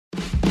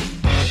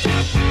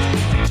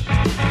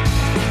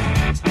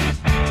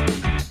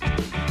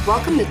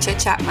Welcome to Chit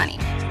Chat Money.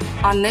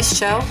 On this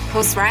show,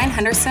 hosts Ryan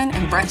Henderson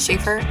and Brett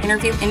Schaefer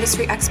interview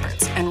industry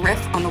experts and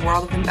riff on the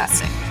world of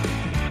investing.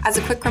 As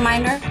a quick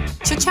reminder,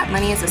 Chit Chat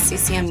Money is a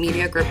CCM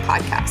Media Group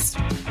podcast.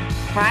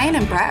 Ryan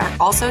and Brett are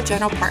also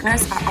general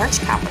partners at Arch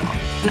Capital,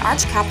 and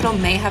Arch Capital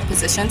may have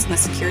positions in the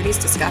securities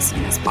discussed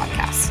in this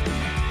podcast.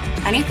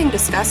 Anything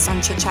discussed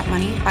on Chit Chat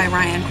Money by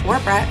Ryan or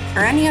Brett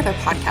or any other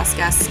podcast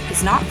guests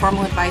is not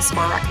formal advice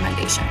or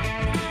recommendation.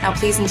 Now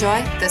please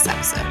enjoy this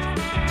episode.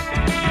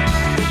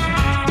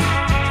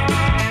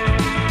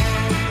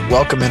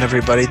 Welcome in,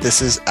 everybody.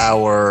 This is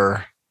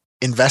our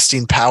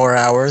Investing Power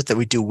Hour that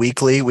we do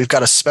weekly. We've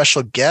got a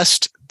special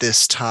guest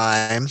this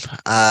time,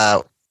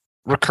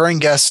 recurring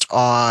guest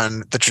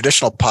on the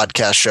traditional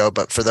podcast show,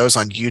 but for those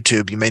on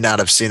YouTube, you may not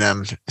have seen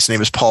him. His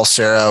name is Paul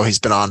Sero. He's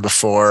been on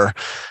before.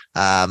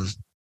 I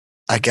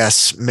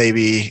guess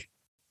maybe,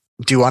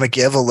 do you want to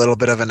give a little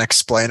bit of an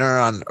explainer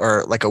on,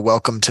 or like a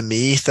welcome to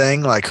me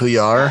thing, like who you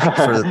are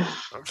for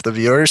the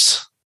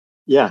viewers?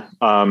 Yeah,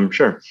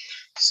 sure.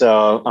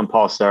 So I'm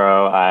Paul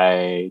Sero.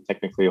 I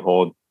technically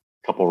hold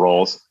a couple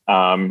roles.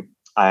 I'm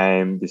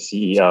the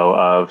CEO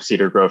of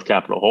Cedar Grove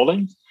Capital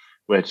Holdings,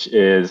 which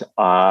is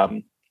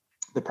the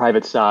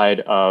private side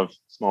of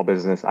small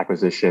business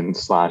acquisition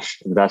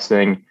 /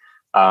 investing,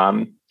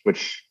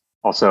 which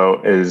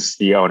also is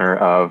the owner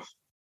of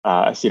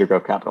Cedar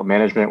Grove Capital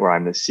Management, where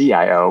I'm the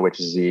CIO, which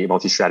is the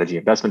multi-strategy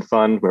investment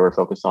fund, where we're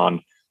focused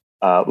on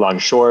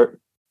long-short,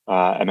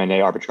 M&A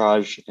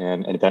arbitrage,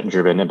 and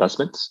event-driven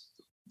investments.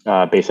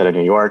 Based out of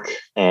New York.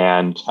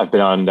 And I've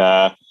been on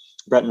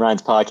Brett and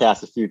Ryan's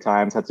podcast a few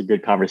times, had some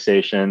good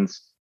conversations.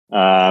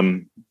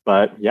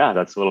 But yeah,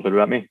 that's a little bit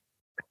about me.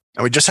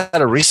 And we just had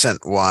a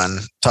recent one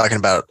talking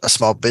about a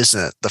small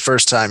business, the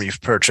first time you've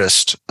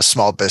purchased a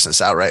small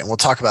business outright. And we'll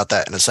talk about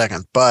that in a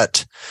second.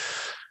 But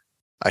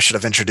I should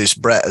have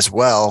introduced Brett as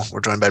well.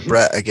 We're joined by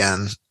Brett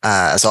again,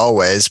 as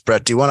always.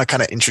 Brett, do you want to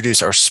kind of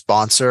introduce our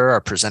sponsor,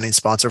 our presenting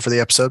sponsor for the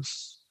episode?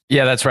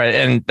 Yeah, that's right.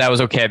 And that was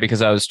okay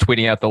because I was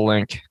tweeting out the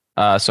link.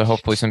 So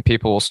hopefully some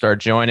people will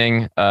start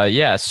joining.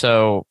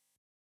 So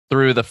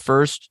through the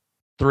first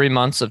 3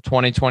 months of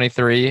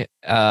 2023,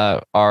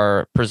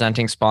 our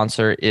presenting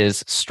sponsor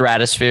is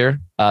Stratosphere,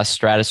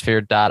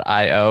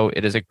 stratosphere.io.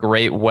 It is a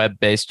great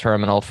web-based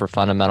terminal for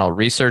fundamental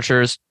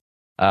researchers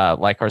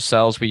like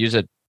ourselves. We use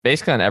it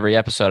basically on every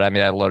episode. I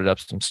mean, I loaded up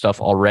some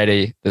stuff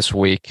already this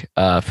week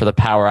for the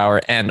Power Hour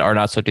and our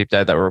Not So Deep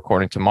Dive that we're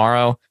recording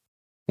tomorrow.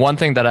 One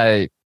thing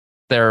that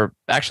they're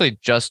actually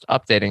just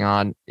updating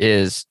on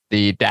is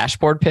the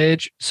dashboard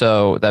page.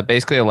 So that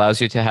basically allows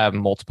you to have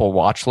multiple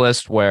watch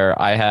lists, where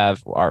I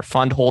have our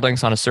fund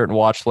holdings on a certain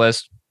watch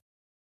list.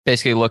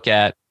 Basically look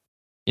at,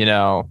 you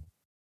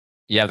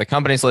have the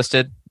companies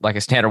listed like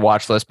a standard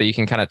watch list, but you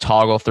can kind of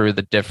toggle through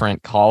the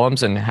different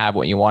columns and have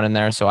what you want in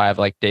there. So I have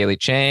like daily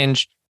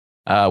change,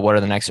 what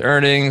are the next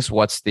earnings,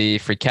 what's the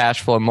free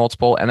cash flow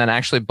multiple, and then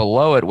actually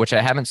below it, which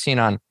I haven't seen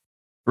on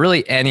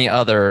really any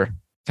other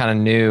kind of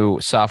new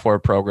software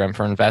program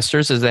for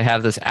investors, is they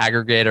have this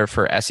aggregator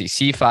for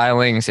SEC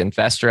filings,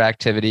 investor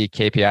activity,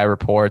 KPI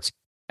reports,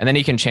 and then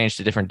you can change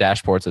to different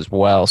dashboards as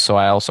well. So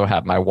I also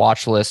have my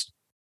watch list,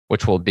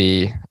 which will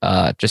be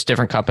just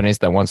different companies,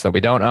 the ones that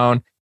we don't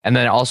own. And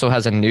then it also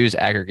has a news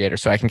aggregator.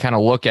 So I can kind of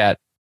look at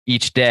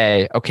each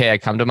day, okay, I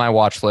come to my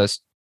watch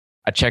list,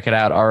 I check it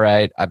out. All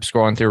right, I'm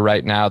scrolling through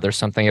right now. There's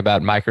something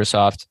about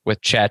Microsoft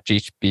with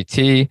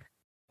ChatGPT.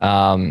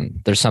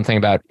 There's something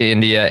about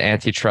India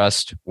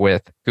antitrust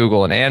with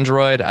Google and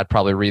Android. I'd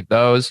probably read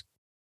those.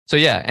 So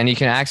yeah, and you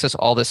can access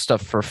all this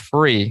stuff for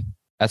free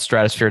at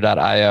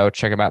stratosphere.io.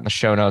 Check them out in the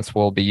show notes.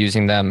 We'll be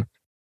using them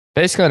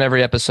basically on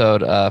every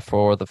episode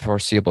for the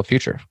foreseeable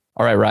future.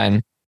 All right,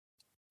 Ryan,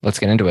 let's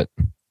get into it.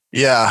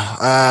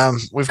 Yeah,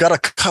 we've got a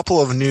couple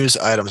of news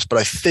items, but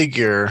I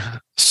figure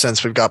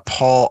since we've got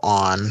Paul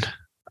on,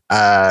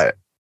 I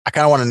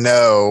kind of want to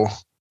know,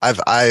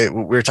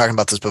 we were talking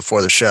about this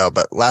before the show,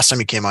 but last time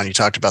you came on, you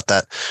talked about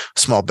that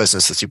small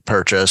business that you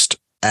purchased,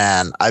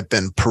 and I've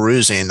been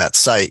perusing that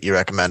site you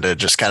recommended,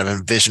 just kind of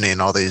envisioning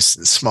all these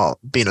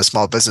being a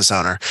small business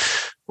owner.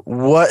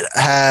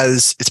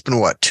 It's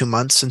been 2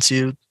 months since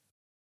you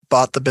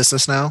bought the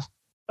business now?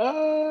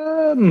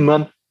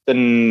 Month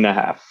and a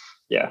half.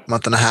 Yeah.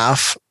 Month and a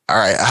half. All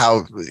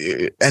right.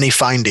 Any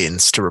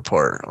findings to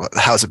report?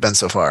 How's it been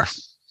so far?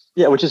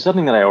 Yeah, which is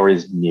something that I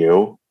always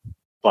knew,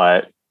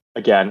 but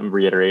again, I'm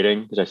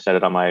reiterating, because I said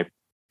it on I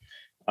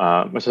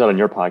said it on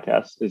your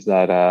podcast, is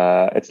that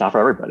it's not for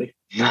everybody.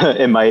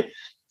 It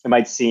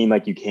might seem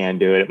like you can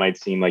do it. It might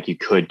seem like you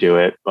could do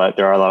it, but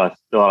there are a lot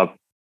of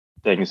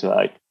things that,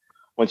 like,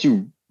 once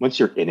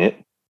you're in it,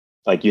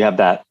 like, you have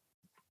that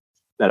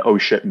oh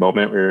shit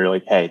moment where you're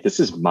like, hey, this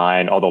is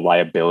mine. All the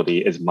liability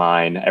is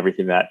mine.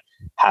 Everything that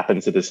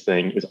happens to this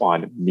thing is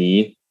on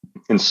me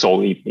and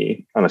solely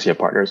me, unless you have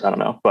partners. I don't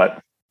know, but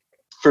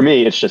for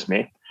me, it's just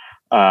me.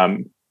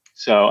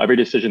 So every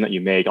decision that you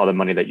make, all the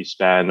money that you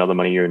spend, all the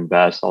money you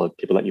invest, all the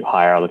people that you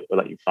hire, all the people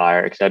that you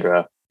fire, et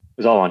cetera,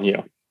 is all on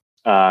you.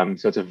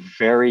 So it's a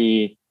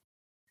very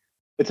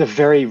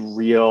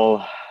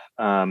real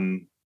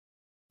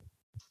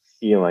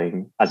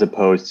feeling as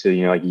opposed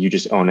to, like you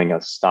just owning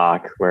a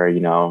stock where,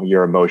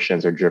 your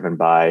emotions are driven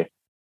by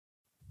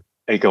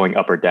it going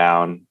up or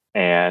down,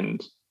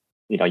 and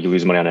you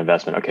lose money on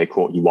investment. Okay,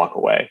 cool. You walk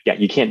away. Yeah,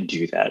 you can't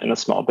do that in a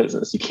small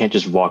business. You can't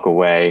just walk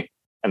away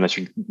unless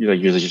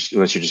unless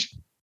you're just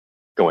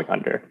going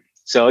under.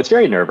 So it's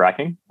very nerve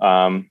wracking.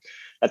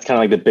 That's kind of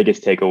like the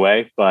biggest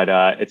takeaway. But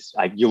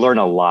you learn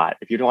a lot.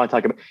 If you don't want to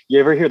talk about, you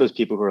ever hear those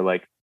people who are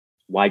like,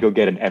 why go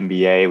get an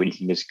MBA when you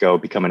can just go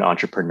become an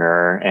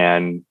entrepreneur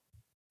and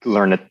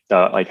learn it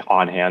the like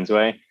on hands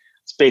way?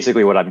 It's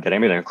basically what I'm getting.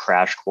 I'm getting a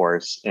crash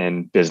course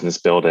in business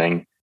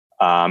building.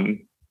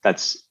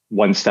 That's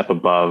one step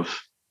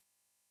above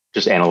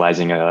just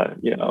analyzing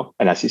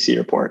an SEC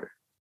report.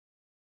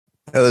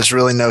 There's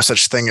really no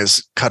such thing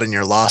as cutting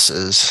your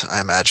losses,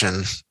 I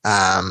imagine.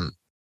 How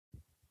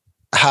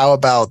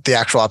about the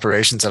actual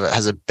operations of it?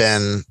 Has it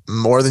been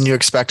more than you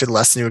expected,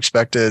 less than you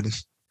expected,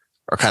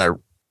 or kind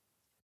of?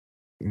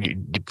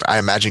 I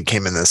imagine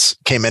came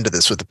into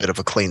this with a bit of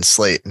a clean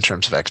slate in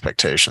terms of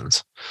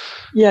expectations.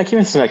 Yeah, I came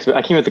with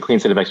a clean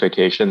slate of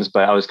expectations,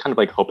 but I was kind of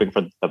like hoping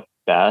for the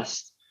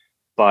best.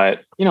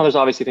 But there's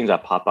obviously things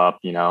that pop up.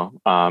 They're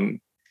out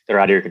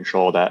of your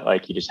control that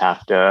like you just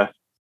have to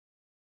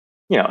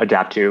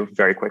adapt to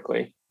very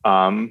quickly.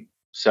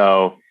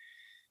 So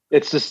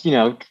it's just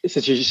since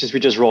we just since we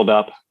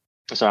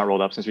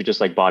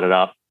just like bought it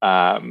up,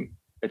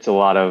 it's a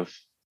lot of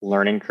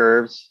learning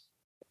curves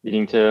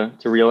needing to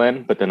reel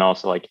in, but then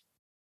also like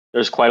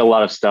there's quite a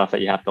lot of stuff that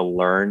you have to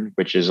learn,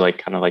 which is like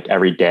kind of like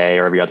every day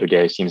or every other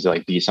day seems to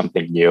like be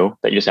something new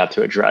that you just have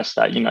to address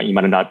that you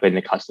might have not been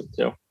accustomed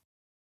to.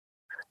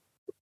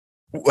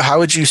 How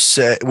would you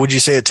say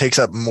it takes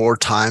up more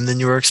time than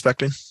you were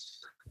expecting?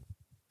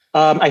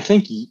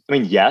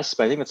 Yes,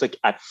 but I think that's like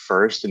at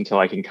first until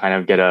I can kind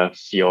of get a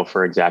feel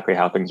for exactly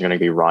how things are going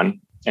to be run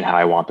and how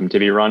I want them to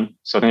be run.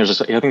 So I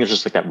think there's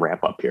just like that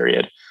ramp up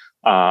period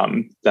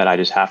that I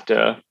just have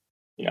to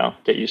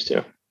get used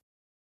to.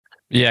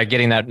 Yeah,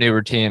 getting that new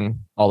routine,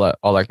 all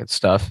that good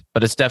stuff.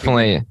 But it's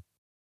definitely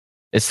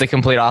it's the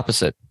complete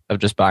opposite of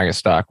just buying a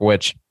stock,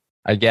 which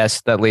I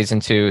guess that leads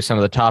into some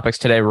of the topics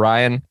today.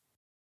 Ryan,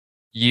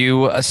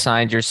 you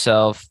assigned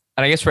yourself,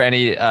 and I guess for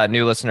any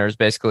new listeners,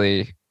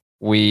 basically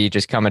we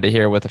just come into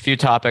here with a few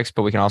topics,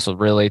 but we can also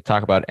really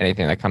talk about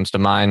anything that comes to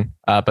mind.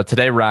 But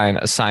today Ryan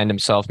assigned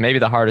himself maybe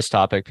the hardest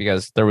topic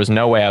because there was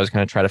no way I was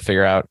going to try to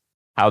figure out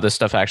how this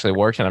stuff actually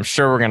works, and I'm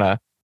sure we're going to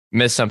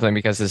miss something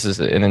because this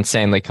is an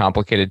insanely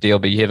complicated deal.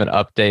 But you have an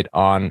update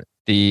on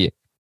the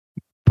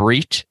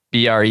BREIT,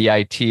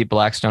 BREIT,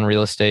 Blackstone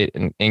Real Estate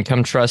and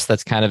Income Trust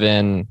that's kind of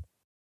in,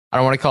 I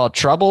don't want to call it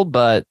trouble,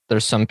 but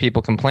there's some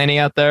people complaining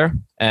out there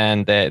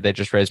and they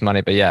just raised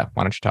money. But yeah,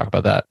 why don't you talk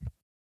about that?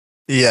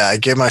 Yeah, I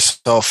gave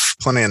myself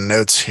plenty of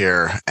notes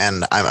here,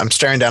 and I'm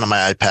staring down on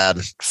my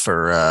iPad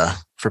for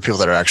people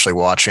that are actually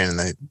watching and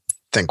they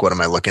think, what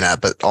am I looking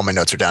at? But all my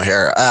notes are down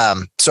here.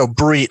 So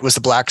BREIT was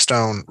the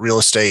Blackstone Real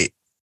Estate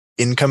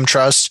Income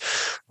Trust.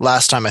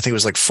 Last time, I think it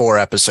was like 4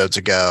 episodes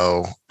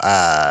ago,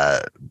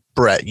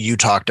 Brett, you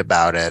talked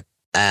about it,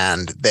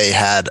 and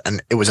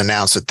it was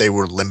announced that they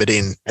were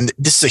limiting, and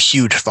this is a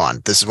huge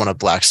fund. This is one of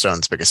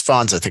Blackstone's biggest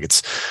funds. I think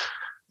it's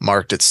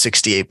marked at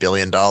 $68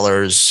 billion.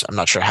 I'm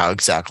not sure how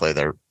exactly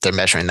they're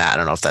measuring that. I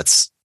don't know if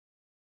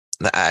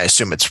I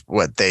assume it's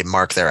what they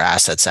mark their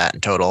assets at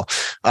in total.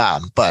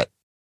 But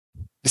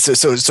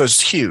so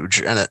it's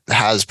huge, and it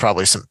has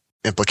probably some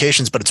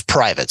implications, but it's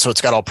private. So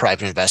it's got all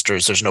private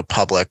investors. There's no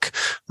public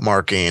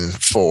marking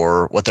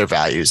for what their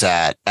value's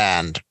at.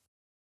 And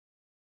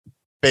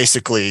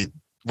basically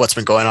what's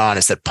been going on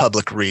is that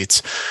public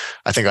REITs,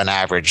 I think on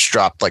average,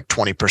 dropped like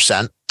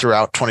 20%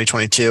 throughout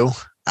 2022.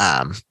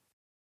 And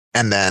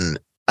then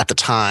at the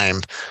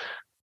time,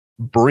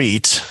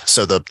 BREIT,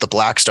 so the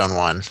Blackstone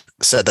one,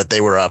 said that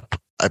they were up,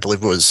 I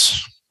believe it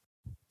was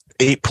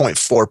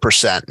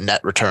 8.4%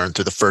 net return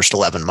through the first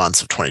 11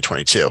 months of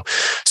 2022.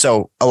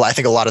 So I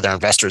think a lot of their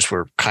investors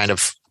were kind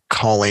of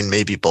calling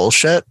maybe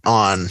bullshit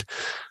on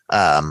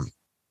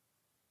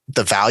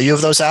the value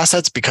of those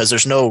assets because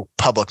there's no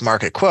public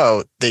market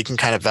quote. They can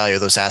kind of value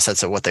those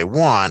assets at what they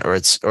want, or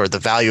the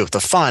value of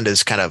the fund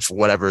is kind of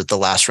whatever the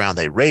last round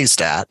they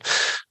raised at.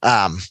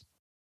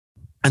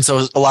 And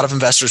so a lot of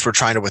investors were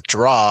trying to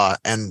withdraw,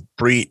 and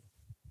BREIT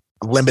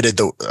limited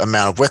the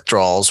amount of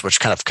withdrawals, which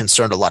kind of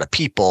concerned a lot of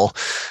people.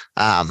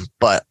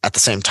 But at the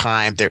same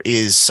time, there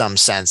is some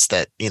sense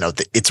that,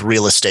 it's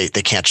real estate.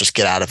 They can't just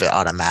get out of it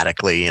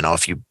automatically.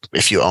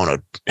 If you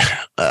own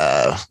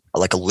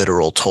like a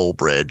literal toll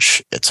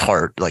bridge, it's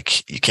hard.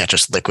 Like you can't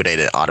just liquidate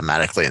it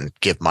automatically and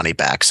give money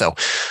back. So,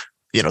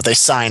 they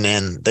sign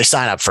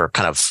up for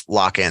kind of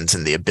lock-ins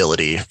and the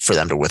ability for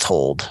them to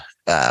withhold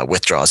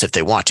withdrawals if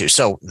they want to.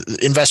 So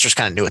investors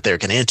kind of knew what they were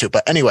getting into.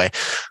 But anyway,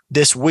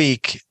 this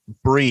week,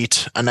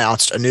 BREIT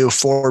announced a new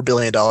 $4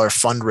 billion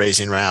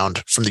fundraising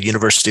round from the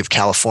University of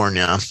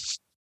California.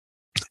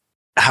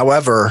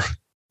 However,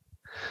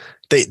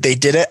 they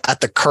did it at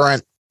the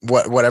current,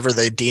 whatever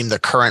they deem the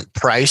current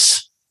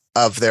price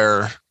of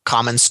their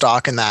common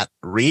stock in that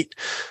REIT.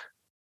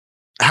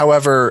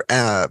 However,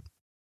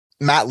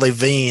 Matt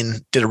Levine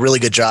did a really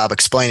good job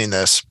explaining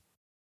this.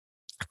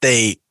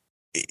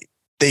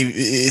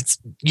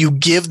 You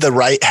give the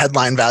right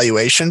headline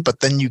valuation, but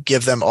then you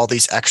give them all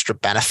these extra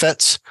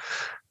benefits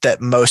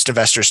that most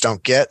investors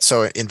don't get.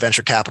 So in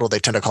venture capital, they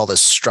tend to call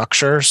this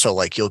structure. So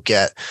like you'll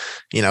get,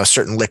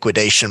 certain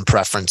liquidation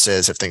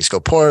preferences if things go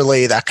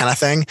poorly, that kind of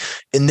thing.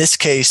 In this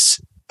case,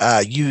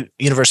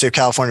 University of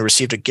California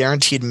received a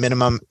guaranteed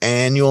minimum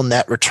annual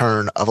net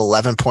return of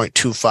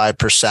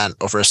 11.25%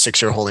 over a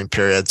 6-year holding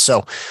period.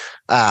 So,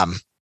 and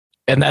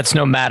that's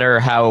no matter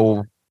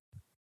how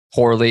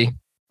poorly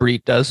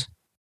BREIT does.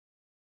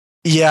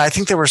 Yeah, I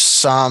think there were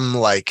some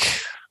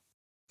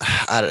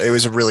it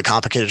was a really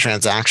complicated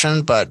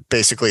transaction, but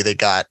basically they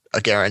got a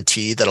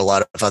guarantee that a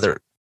lot of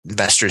other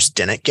investors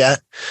didn't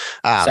get.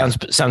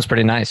 Sounds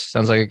pretty nice.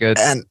 Sounds like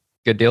a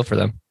good deal for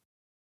them.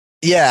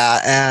 Yeah,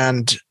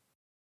 and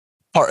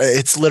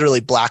it's literally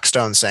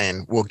Blackstone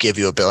saying we'll give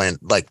you $1 billion.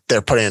 Like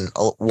they're putting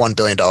 $1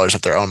 billion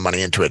of their own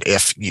money into it.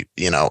 If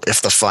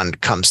if the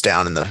fund comes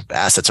down and the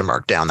assets are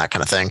marked down, that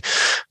kind of thing,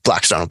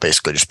 Blackstone will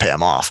basically just pay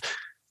them off.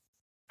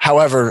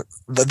 However,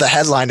 the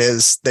headline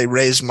is they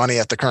raised money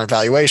at the current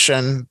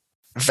valuation,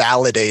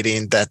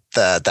 validating that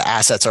the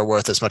assets are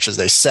worth as much as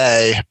they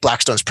say.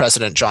 Blackstone's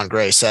president, John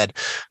Gray, said,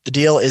 "The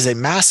deal is a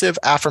massive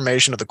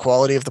affirmation of the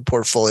quality of the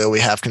portfolio we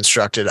have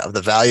constructed, of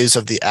the values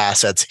of the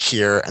assets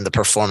here, and the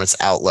performance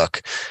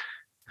outlook."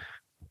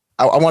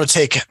 I want to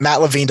take Matt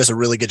Levine does a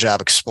really good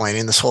job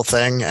explaining this whole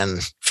thing.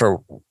 And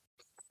for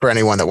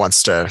anyone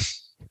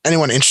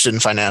interested in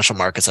financial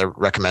markets, I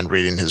recommend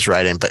reading his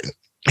writing. But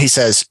he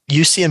says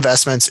UC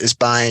Investments is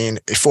buying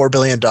 $4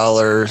 billion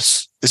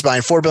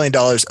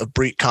of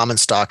BREIT common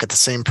stock at the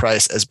same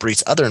price as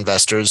BREIT's other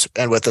investors,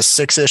 and with a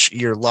 6-ish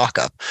year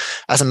lockup.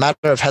 As a matter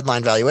of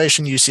headline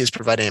valuation, UC is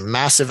providing a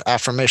massive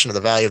affirmation of the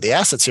value of the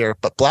assets here,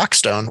 but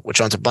Blackstone, which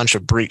owns a bunch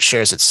of BREIT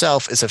shares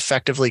itself, is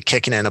effectively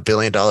kicking in $1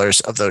 billion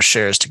of those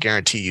shares to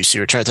guarantee UC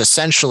returns.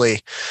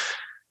 Essentially,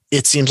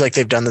 it seems like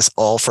they've done this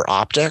all for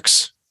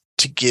optics,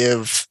 to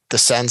give the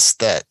sense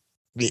that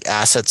the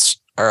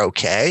assets are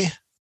okay.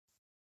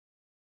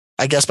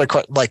 I guess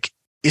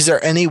is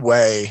there any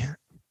way,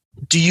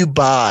 do you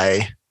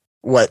buy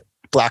what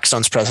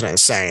Blackstone's president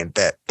is saying,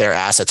 that their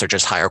assets are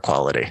just higher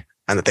quality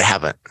and that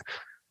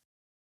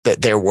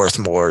they're worth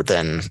more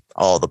than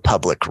all the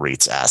public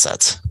REITs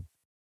assets?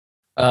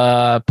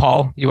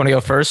 Paul, you want to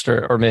go first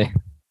or me?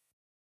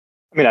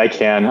 I mean, I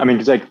can. I mean,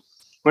 because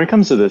when it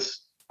comes to this,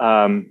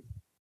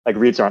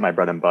 REITs aren't my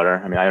bread and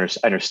butter. I mean, I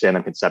understand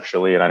them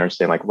conceptually, and I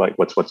understand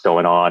what's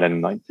going on,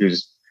 and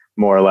who's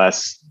more or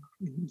less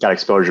got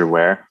exposure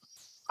where.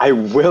 I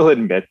will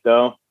admit,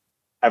 though,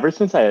 ever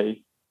since I'm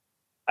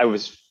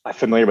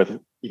familiar with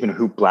even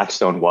who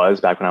Blackstone was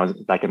back when I was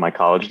back in my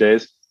college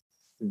days,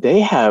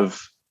 they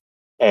have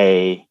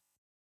an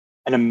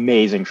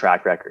amazing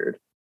track record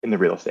in the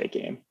real estate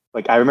game.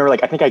 Like I remember,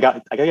 I think I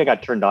got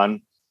turned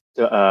on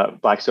to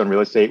Blackstone real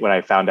estate when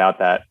I found out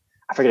that,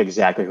 I forget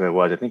exactly who it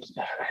was. I think he's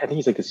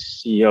like the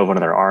CEO of one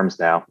of their arms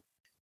now,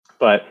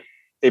 but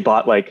they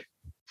bought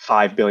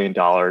 $5 billion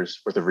worth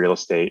of real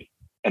estate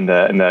in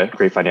the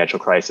great financial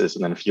crisis,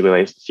 and then a few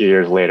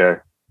years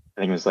later,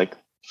 I think it was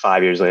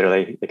 5 years later,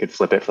 they could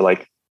flip it for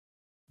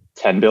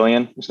 10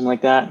 billion or something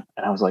like that.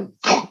 And I was like,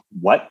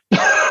 what?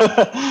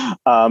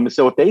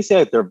 So if they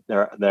say that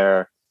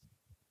their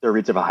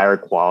REITs of a higher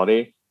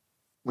quality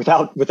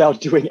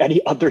without doing any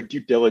other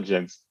due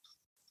diligence,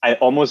 I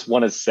almost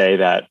want to say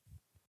that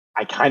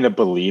I kind of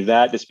believe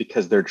that, just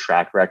because their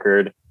track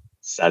record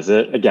says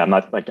it. Again, I'm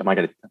not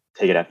going to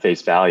take it at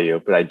face value,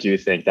 but I do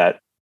think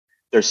that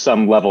there's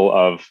some level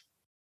of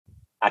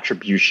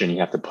attribution you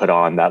have to put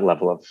on that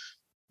level of,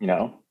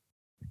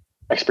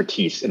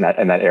 expertise in that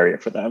area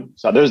for them.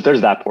 So there's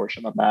that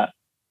portion of that.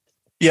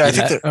 Yeah, I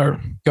think go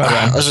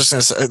ahead. I was just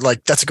going to say,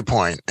 that's a good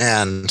point.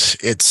 And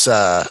it's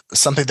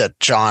something that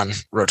John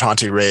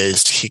Rotonti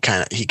raised. He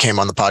came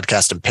on the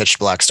podcast and pitched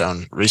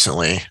Blackstone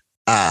recently.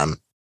 And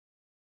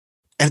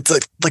it's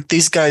like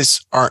these guys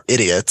aren't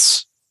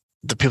idiots.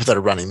 The people that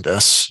are running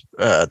this,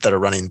 that are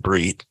running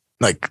BREIT,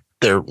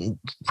 they're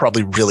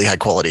probably really high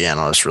quality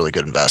analysts, really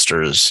good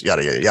investors,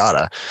 yada,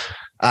 yada,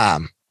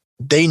 yada.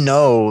 They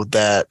know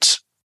that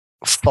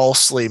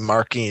falsely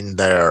marking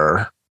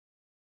the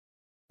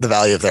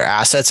value of their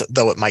assets,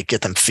 though it might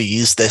get them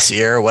fees this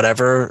year or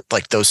whatever,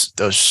 those.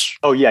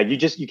 Oh yeah.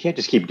 You can't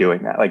just keep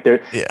doing that.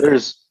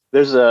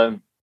 There's a,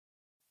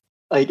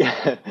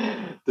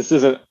 this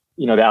isn't,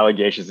 the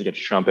allegations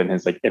against Trump and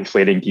his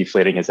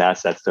deflating his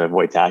assets to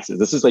avoid taxes.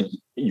 This is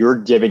you're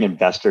giving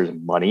investors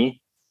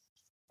money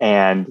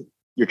and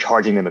you're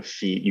charging them a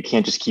fee. You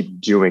can't just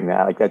keep doing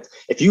that. That's,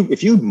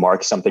 if you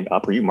mark something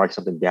up or you mark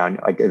something down,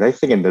 I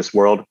think in this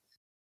world,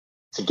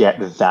 to get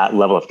that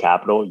level of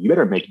capital, you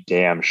better make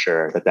damn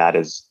sure that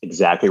is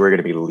exactly where you're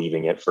going to be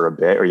leaving it for a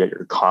bit, or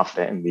you're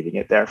confident in leaving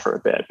it there for a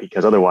bit,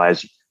 because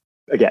otherwise,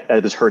 again,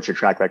 this hurts your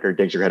track record,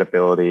 digs your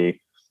credibility.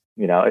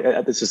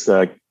 This is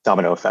the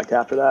domino effect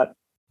after that.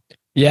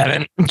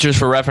 Yeah, and just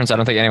for reference, I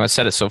don't think anyone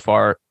said it so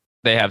far.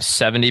 They have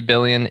 70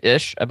 billion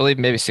ish, I believe,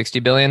 maybe 60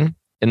 billion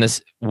in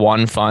this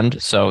one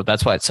fund. So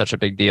that's why it's such a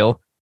big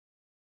deal.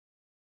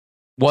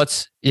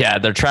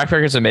 Their track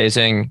record is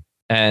amazing.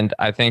 And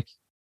I think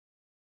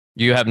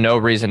you have no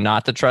reason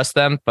not to trust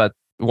them. But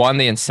one,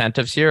 the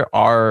incentives here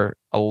are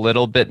a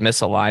little bit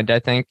misaligned, I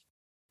think,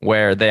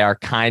 where they are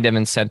kind of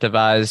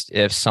incentivized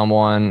if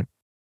someone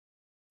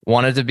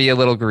wanted to be a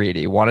little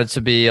greedy, wanted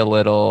to be a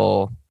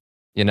little,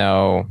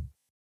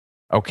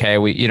 okay,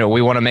 we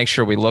want to make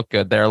sure we look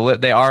good. They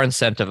are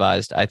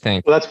incentivized, I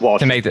think. Well, that's Wall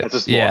Street. To make that's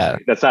just Wall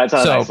Street. That's not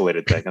an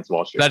isolated thing. That's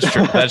Wall Street. That's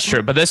true. That's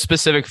true. But this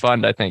specific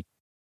fund, I think,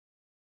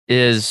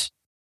 is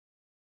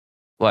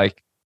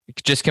like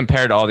just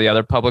compared to all the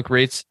other public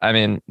REITs. I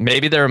mean,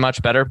 maybe they're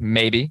much better.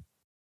 Maybe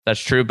that's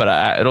true,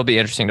 but it'll be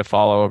interesting to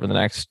follow over the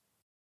next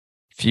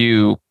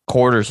few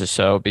quarters or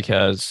so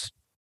because,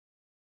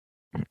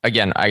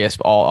 again, I guess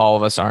all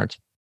of us aren't.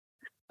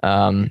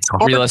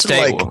 Real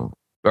estate,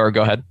 or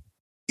go ahead.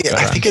 Yeah,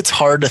 I think it's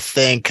hard to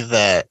think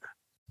that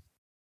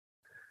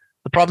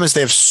the problem is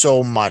they have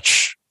so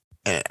much,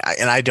 and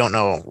I don't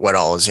know what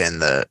all is in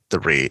the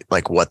REIT,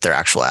 like what their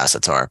actual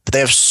assets are, but they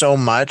have so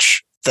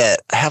much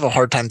that I have a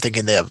hard time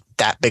thinking they have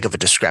that big of a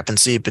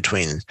discrepancy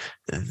between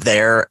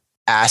their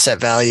asset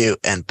value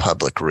and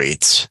public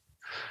REITs.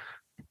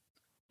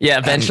 Yeah,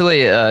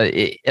 eventually,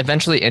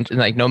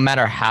 like no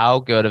matter how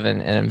good of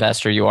an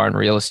investor you are in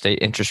real estate,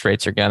 interest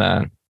rates are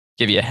gonna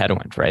give you a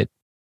headwind, right?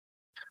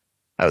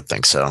 I would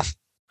think so.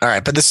 All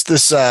right, but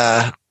this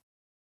I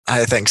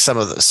think some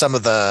of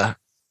the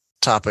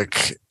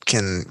topic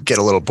can get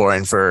a little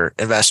boring for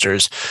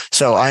investors.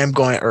 So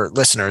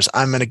listeners,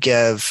 I'm going to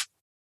give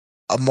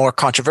a more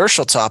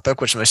controversial topic,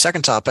 which is my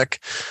second topic.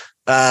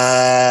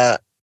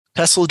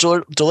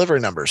 Tesla delivery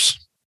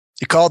numbers.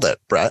 You called it,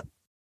 Brett.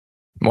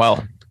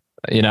 Well,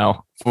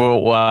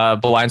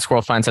 blind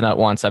squirrel finds a nut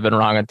once. I've been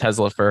wrong on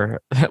Tesla for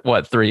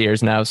 3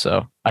 years now,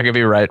 so I could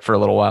be right for a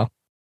little while.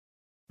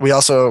 We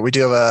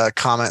do have a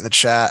comment in the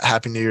chat.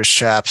 Happy New Year's,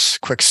 chaps.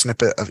 Quick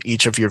snippet of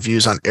each of your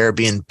views on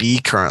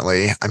Airbnb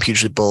currently. I'm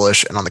hugely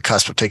bullish and on the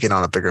cusp of taking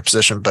on a bigger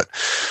position, but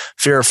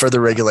fear of further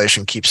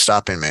regulation keeps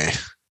stopping me.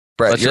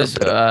 Brett, let's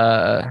hit.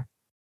 I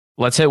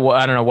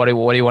don't know. What do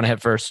you want to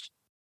hit first?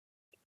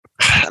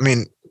 I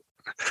mean,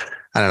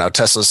 I don't know.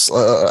 Tesla's.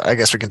 I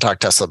guess we can talk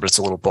Tesla, but it's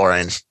a little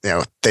boring.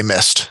 They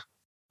missed.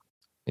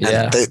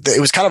 Yeah,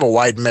 it was kind of a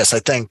wide miss. I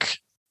think.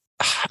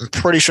 I'm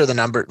pretty sure the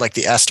number, like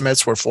the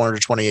estimates, were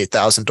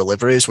 428,000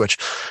 deliveries, which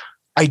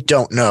I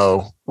don't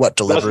know what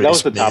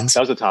deliveries means.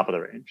 That was the top of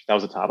the range.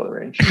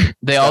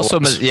 They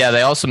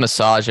also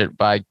massage it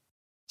by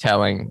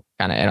telling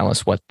kind of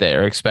analysts what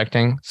they're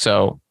expecting,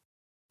 so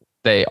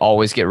they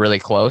always get really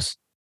close.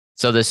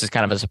 So this is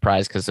kind of a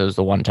surprise because it was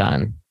the one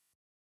time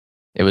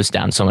it was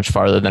down so much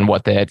farther than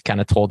what they had kind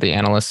of told the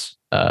analysts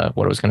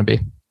what it was going to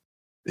be.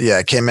 Yeah,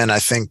 it came in. I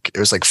think it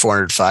was like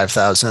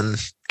 405,000.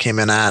 Came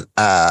in at.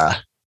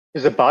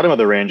 Because the bottom of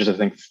the range is, I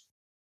think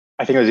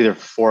it was either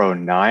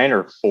 409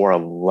 or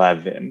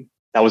 411.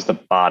 That was the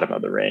bottom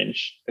of the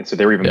range. And so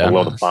they were even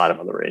below the bottom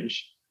of the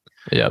range.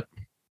 Yep.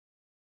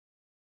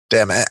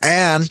 Damn it.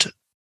 And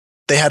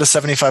they had a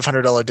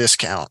 $7,500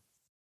 discount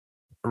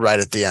right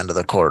at the end of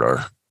the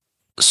quarter.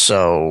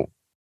 So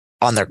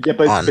on their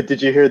but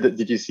did you hear that?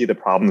 Did you see the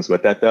problems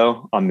with that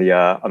though on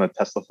the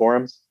Tesla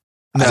forums?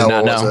 No,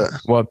 what was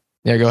it? Well,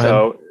 yeah, go ahead.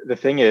 So the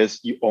thing is,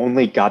 you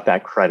only got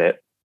that credit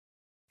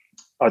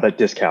or that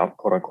discount,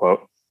 quote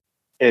unquote,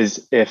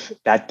 is if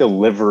that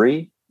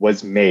delivery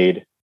was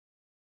made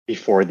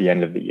before the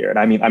end of the year. And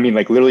I mean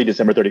like literally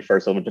December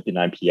 31st,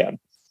 11:59 p.m.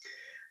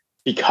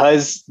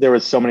 Because there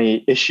was so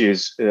many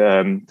issues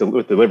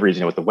with deliveries,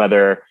 with the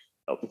weather,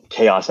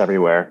 chaos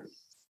everywhere.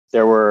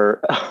 There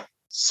were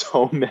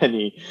so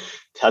many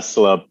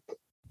Tesla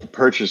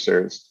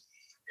purchasers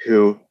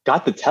who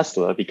got the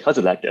Tesla because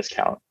of that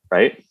discount,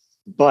 right?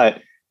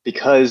 But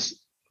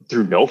because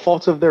through no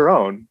fault of their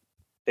own,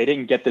 they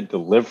didn't get the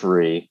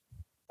delivery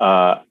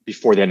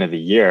before the end of the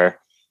year.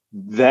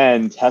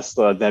 Then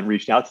Tesla then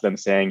reached out to them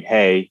saying,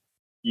 "Hey,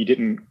 you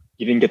didn't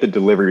get the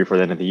delivery before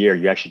the end of the year.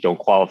 You actually don't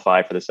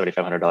qualify for the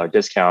 $7,500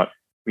 discount.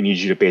 We need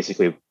you to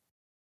basically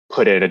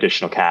put in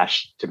additional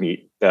cash to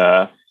meet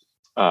the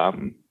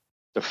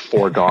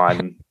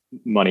foregone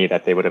money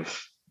that they would have."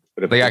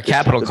 They got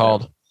capital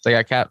called. They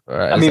got cap. More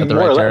or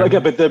less,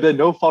 but they're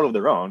no fault of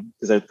their own.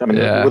 Because they're going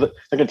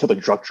to tell the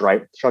truck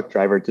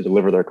driver to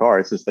deliver their car.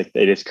 It's just like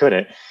they just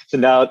couldn't. So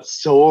now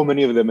so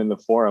many of them in the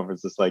forum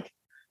was just like,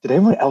 did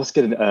anyone else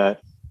get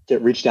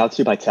reached out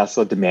to by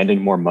Tesla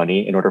demanding more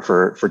money in order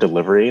for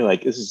delivery?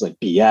 Like, this is like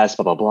BS,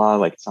 blah blah blah.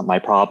 Like, it's not my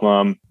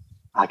problem.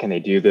 How can they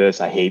do this?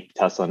 I hate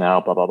Tesla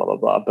now. Blah blah blah blah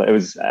blah. But it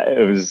was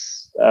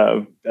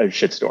a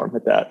shitstorm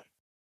at that.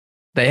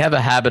 They have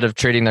a habit of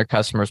treating their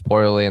customers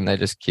poorly, and they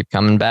just keep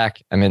coming back.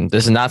 I mean,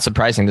 this is not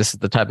surprising. This is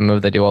the type of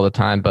move they do all the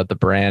time. But the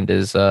brand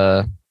is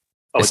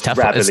it's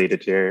rapidly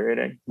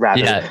deteriorating.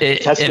 Rapidly.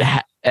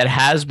 Yeah, it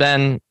has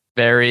been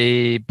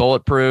very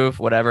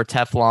bulletproof, whatever,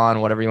 Teflon,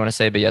 whatever you want to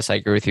say. But yes, I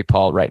agree with you,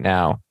 Paul. Right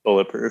now,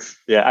 bulletproof.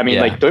 Yeah, I mean,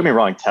 like, don't get me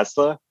wrong.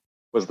 Tesla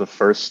was the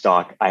first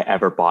stock I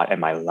ever bought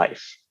in my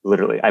life.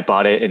 Literally, I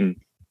bought it in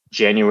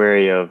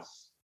January of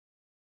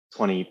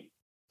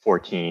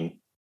 2014.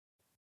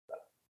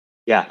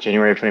 Yeah,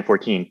 January of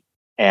 2014.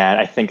 And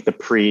I think the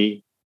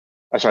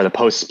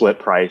post split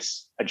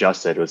price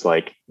adjusted was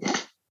like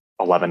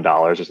 $11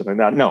 or something like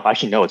that. No,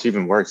 actually, no, it's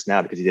even worse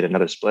now because he did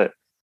another split.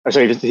 Or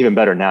sorry, it's even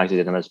better now because he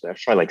did another split.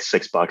 Try like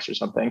 $6 or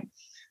something.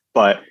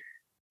 But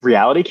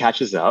reality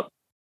catches up,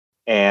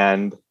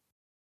 and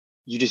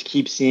you just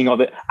keep seeing all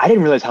the. I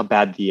didn't realize how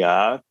bad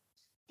the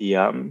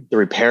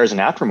repairs and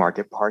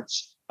aftermarket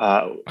parts,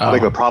 how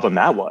big of a problem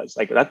that was.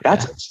 Like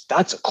that's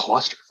a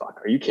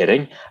clusterfuck. Are you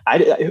kidding? I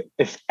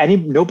take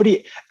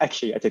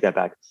that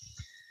back.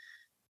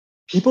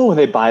 People, when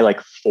they buy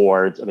like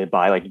Fords or they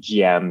buy like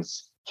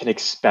GMs, can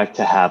expect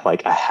to have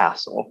like a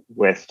hassle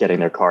with getting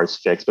their cars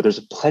fixed, but there's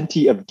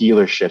plenty of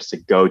dealerships to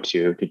go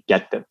to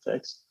get them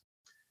fixed.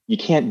 You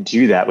can't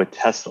do that with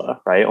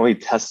Tesla, right? Only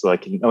Tesla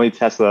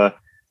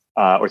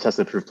or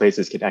Tesla-approved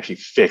places can actually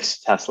fix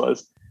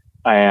Teslas.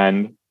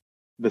 And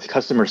the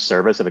customer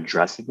service of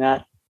addressing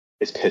that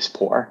is piss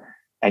poor.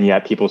 And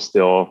yet people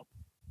still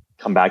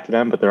come back to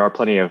them, but there are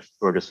plenty of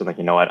who are just like,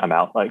 you know what, I'm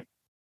out. Like,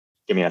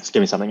 give me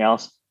something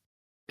else.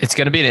 It's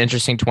going to be an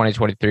interesting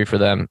 2023 for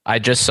them. I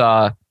just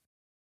saw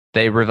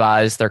they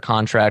revised their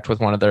contract with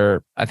one of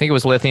their, I think it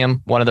was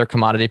Lithium, one of their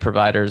commodity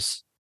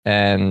providers.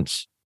 And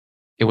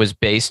it was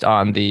based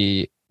on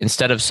they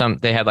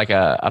had like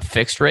a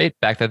fixed rate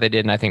back that they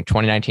did in, I think,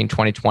 2019,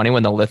 2020,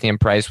 when the lithium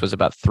price was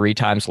about 3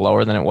 times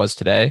lower than it was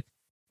today.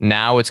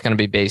 Now it's going to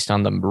be based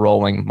on the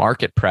rolling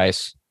market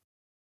price.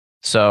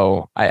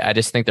 So I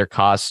just think their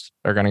costs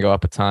are going to go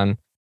up a ton.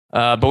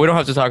 But we don't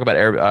have to talk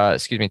about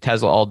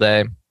Tesla all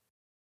day.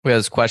 We have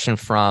this question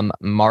from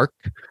Mark.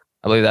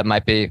 I believe that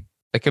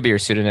could be your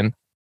pseudonym.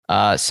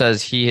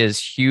 Says he is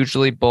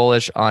hugely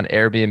bullish on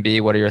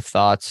Airbnb. What are your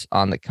thoughts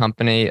on the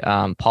company?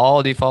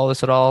 Paul, do you follow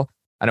this at all?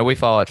 I know we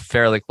follow it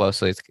fairly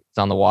closely. It's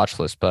on the watch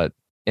list, but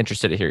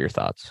interested to hear your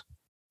thoughts.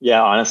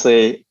 Yeah,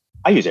 honestly,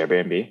 I use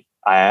Airbnb.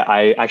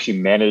 I actually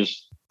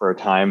managed for a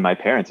time my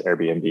parents'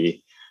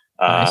 Airbnb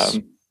Nice.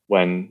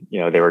 When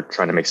they were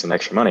trying to make some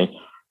extra money.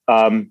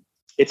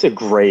 It's a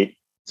great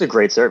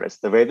service.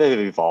 The way they've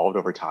evolved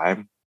over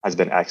time has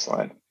been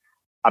excellent.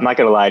 I'm not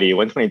gonna lie to you.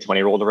 When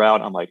 2020 rolled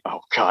around, I'm like,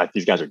 oh god,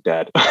 these guys are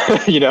dead.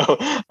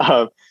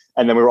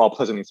 And then we were all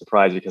pleasantly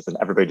surprised because then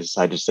everybody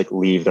decided to just like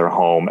leave their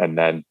home and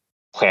then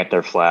plant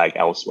their flag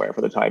elsewhere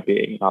for the time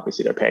being.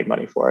 Obviously, they're paying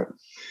money for it.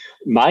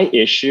 My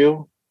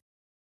issue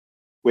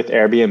with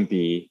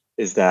Airbnb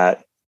is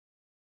that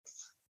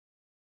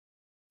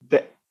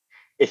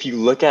if you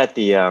look at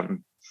the,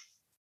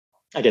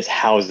 I guess,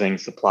 housing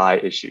supply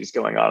issues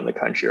going on in the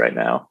country right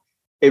now,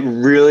 it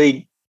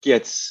really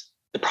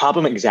the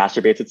problem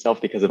exacerbates itself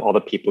because of all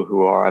the people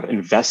who are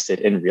invested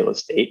in real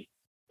estate,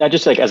 not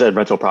just like as a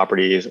rental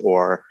properties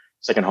or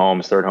second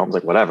homes, third homes,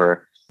 like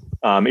whatever,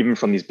 even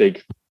from these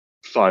big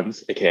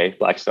funds, aka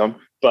Blackstone.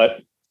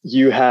 But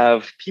you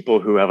have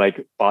people who have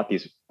like bought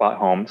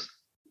homes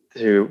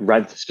to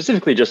rent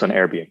specifically just on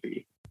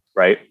Airbnb,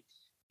 right?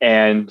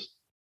 And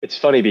it's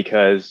funny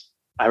because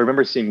I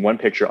remember seeing one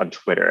picture on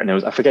Twitter, and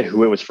I forget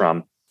who it was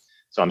from.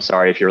 So I'm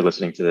sorry if you're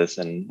listening to this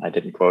and I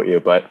didn't quote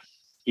you, but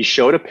he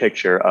showed a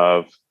picture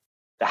of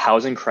the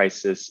housing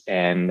crisis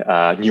in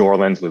New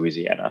Orleans,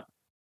 Louisiana,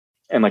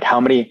 and like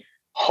how many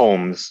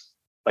homes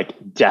like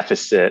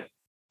deficit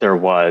there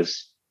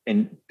was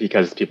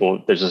because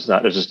there's just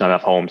not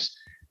enough homes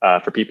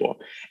for people.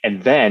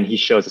 And then he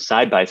shows a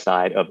side by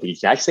side of the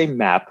exact same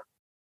map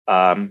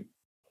of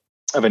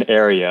an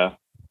area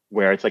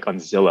where it's like on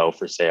Zillow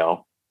for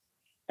sale,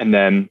 and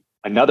then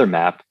another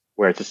map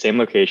where it's the same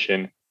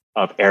location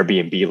of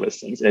Airbnb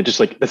listings. And it just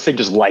like, this thing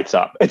just lights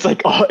up. It's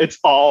like, it's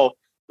all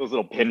those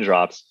little pin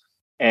drops.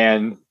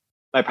 And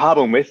my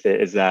problem with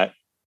it is that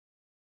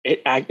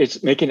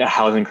it's making a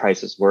housing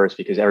crisis worse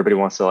because everybody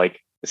wants to like,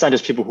 it's not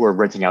just people who are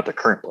renting out their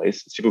current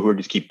place. It's people who are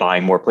just keep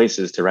buying more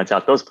places to rent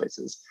out those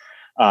places.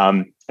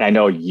 And I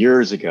know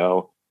years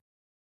ago,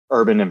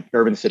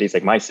 urban cities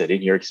like my city,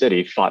 New York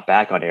City, fought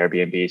back on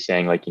Airbnb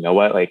saying like, you know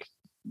what, like,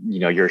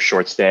 you're a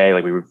short stay,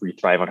 like we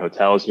thrive on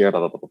hotels here, blah,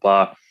 blah, blah, blah,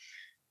 blah.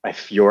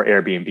 If your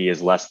Airbnb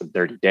is less than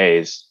 30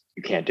 days,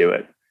 you can't do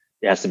it.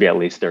 It has to be at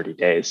least 30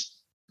 days.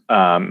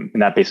 And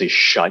that basically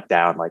shut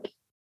down like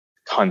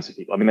tons of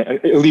people. I mean,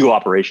 illegal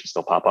operations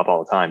still pop up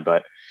all the time,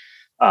 but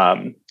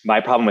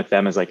my problem with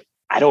them is like,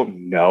 I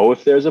don't know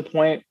if there's a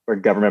point where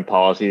government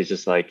policy is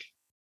just like,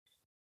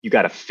 you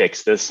got to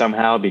fix this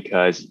somehow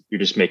because you're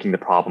just making the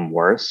problem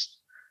worse.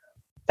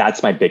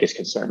 That's my biggest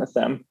concern with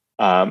them.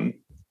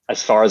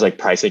 As far as like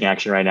pricing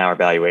action right now or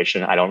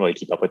valuation, I don't really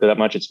keep up with it that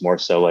much. It's more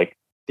so like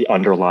the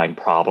underlying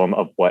problem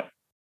of what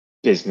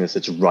business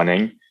it's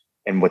running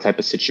and what type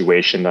of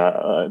situation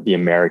the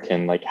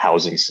American like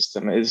housing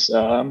system is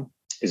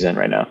in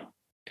right now.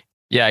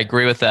 Yeah, I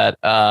agree with that.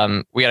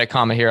 We had a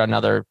comment here,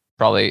 another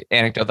probably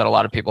anecdote that a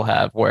lot of people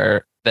have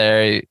where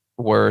they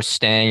were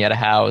staying at a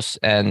house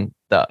and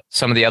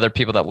some of the other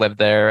people that lived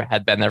there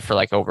had been there for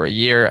like over a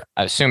year.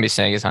 I assume he's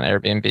saying it's on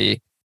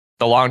Airbnb.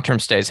 The long-term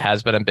stays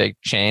has been a big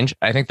change.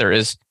 I think there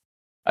is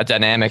a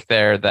dynamic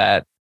there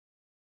that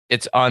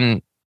it's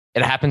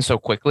it happened so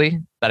quickly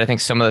that I think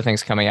some of the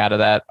things coming out of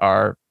that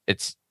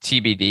it's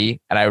TBD.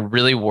 And I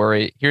really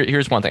worry.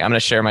 Here's one thing. I'm going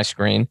to share my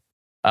screen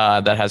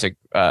that has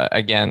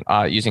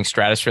using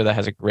Stratosphere, that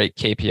has a great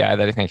KPI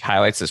that I think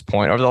highlights this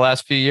point over the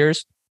last few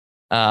years.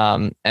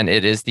 And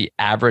it is the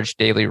average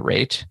daily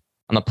rate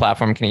on the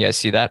platform. Can you guys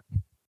see that?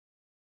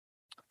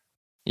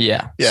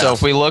 Yeah. So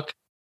if we look,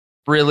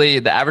 really,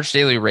 the average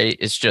daily rate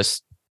is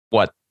just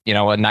what,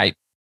 a night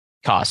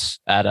costs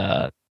at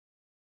an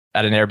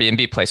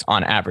Airbnb place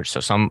on average. So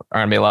some are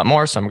going to be a lot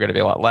more, some are going to be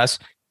a lot less.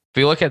 If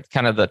we look at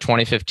kind of the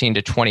 2015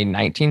 to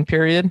 2019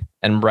 period,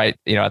 and at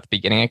the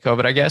beginning of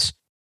COVID, I guess,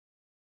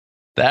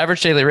 the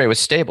average daily rate was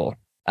stable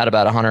at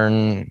about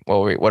 100.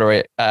 What are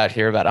we at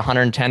here? About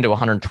 110 to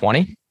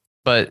 120.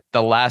 But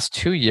the last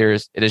 2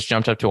 years, it has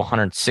jumped up to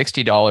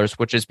 $160,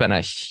 which has been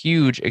a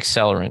huge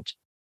accelerant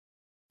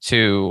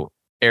to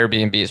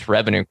Airbnb's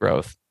revenue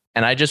growth.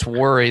 And I just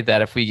worry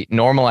that if we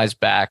normalize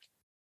back,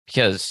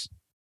 because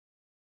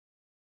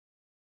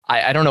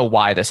I don't know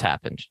why this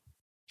happened,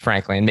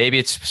 frankly, and maybe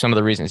it's some of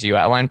the reasons you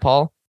outlined,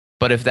 Paul,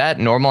 but if that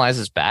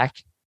normalizes back,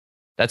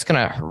 that's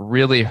going to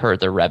really hurt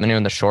their revenue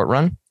in the short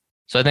run.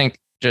 So I think,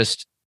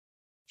 just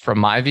from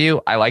my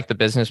view, I like the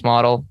business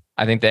model.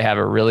 I think they have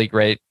a really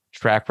great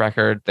track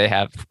record. They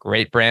have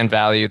great brand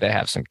value. They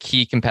have some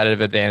key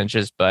competitive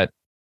advantages, but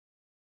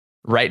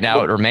right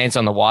now it remains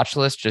on the watch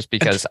list just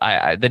because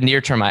the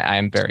near term, I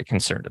am very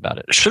concerned about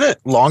it.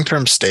 Shouldn't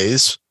long-term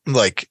stays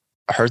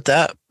hurt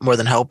that more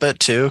than help it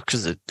too?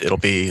 Because it'll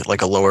be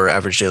like a lower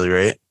average daily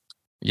rate.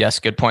 Yes,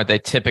 good point. They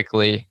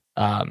typically,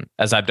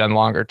 as I've done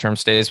longer term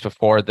stays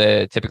before,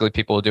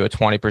 people will do a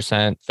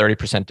 20%,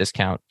 30%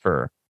 discount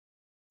for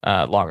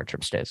longer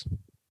term stays.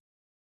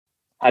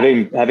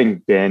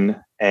 Having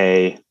been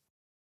a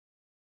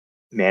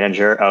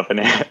manager of an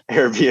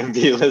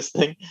Airbnb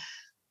listing,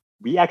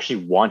 we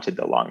actually wanted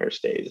the longer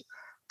stays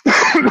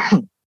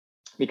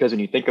because when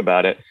you think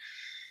about it,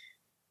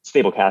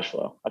 stable cash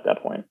flow at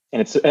that point.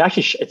 And it's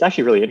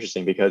actually really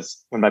interesting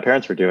because when my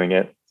parents were doing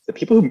it, the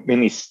people who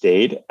mainly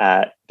stayed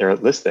at their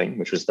listing,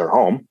 which was their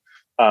home,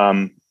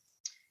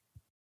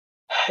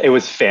 it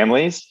was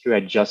families who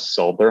had just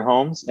sold their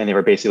homes and they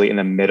were basically in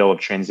the middle of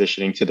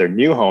transitioning to their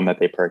new home that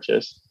they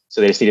purchased.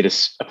 So they just needed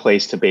a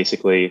place to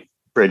basically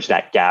bridge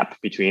that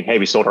gap between, hey,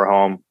 we sold our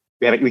home,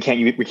 we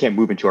can't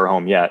move into our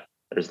home yet.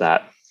 There's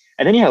that.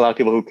 And then you had a lot of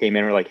people who came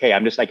in and were like, hey,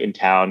 I'm just in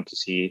town to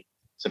see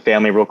some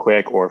family real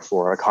quick or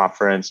for a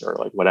conference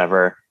or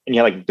whatever. And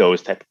you had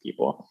those type of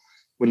people.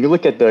 When you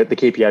look at the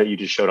KPI that you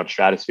just showed on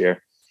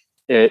Stratosphere,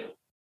 I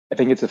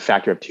think it's a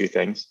factor of two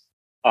things.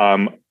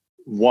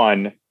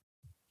 One,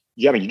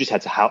 you just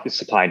had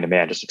supply and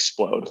demand just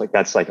explode.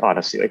 That's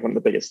honestly one of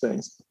the biggest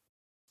things.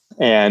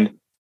 And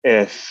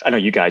if I know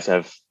you guys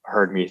have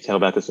heard me tell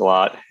about this a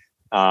lot,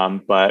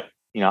 but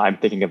I'm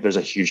thinking if there's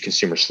a huge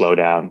consumer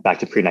slowdown back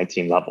to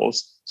pre-19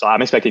 levels. So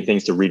I'm expecting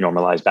things to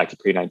re-normalize back to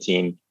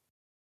pre-19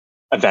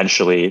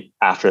 eventually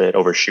after it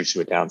overshoots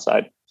to a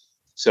downside.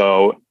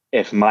 So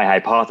if my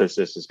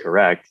hypothesis is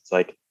correct, it's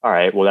all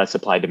right, well, that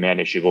supply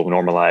demand issue will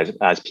normalize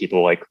as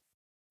people are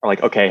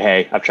okay,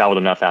 hey, I've traveled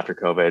enough after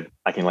COVID.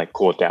 I can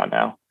cool it down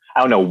now.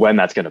 I don't know when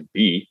that's going to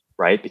be,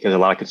 right? Because a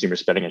lot of consumer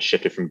spending has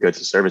shifted from goods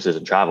to services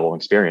and travel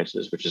and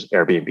experiences, which is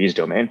Airbnb's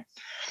domain.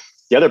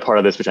 The other part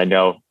of this, which I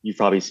know you've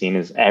probably seen,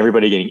 is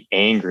everybody getting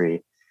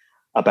angry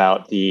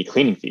about the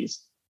cleaning fees.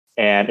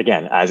 And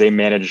again, as a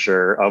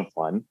manager of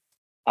one,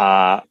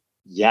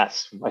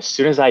 yes, as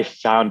soon as I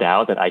found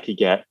out that I could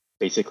get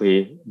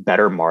basically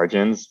better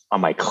margins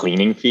on my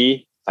cleaning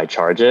fee if I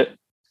charge it,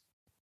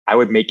 I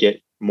would make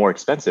it more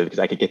expensive because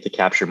I could get to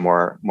capture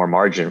more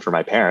margin for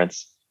my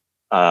parents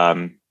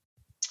by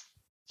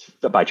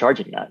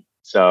charging that.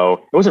 So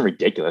it wasn't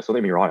ridiculous. Don't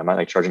get me wrong. I'm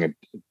not charging a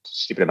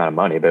stupid amount of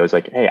money, but it was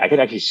hey, I could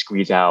actually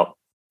squeeze out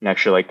an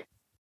extra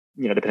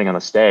depending on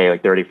the stay,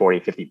 30, 40,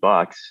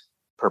 $50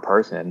 per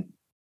person.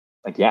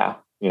 But then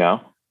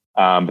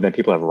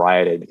people have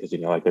rioted because,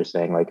 they're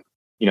saying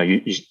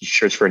you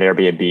search for an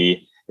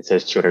Airbnb, it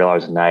says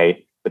 $200 a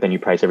night, but then you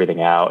price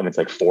everything out and it's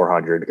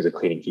 $400 because of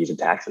cleaning fees and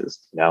taxes,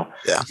 Yeah.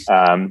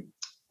 I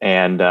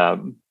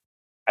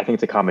think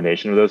it's a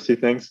combination of those two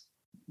things.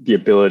 The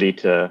ability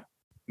to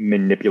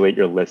manipulate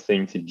your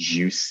listing to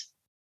juice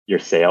your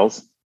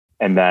sales,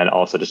 and then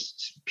also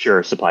just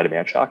pure supply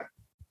demand shock.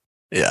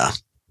 Yeah.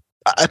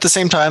 At the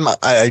same time,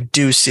 I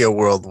do see a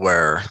world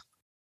where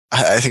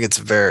I think it's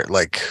very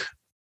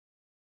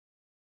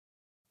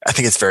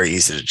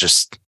easy to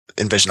just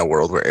envision a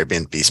world where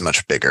Airbnb is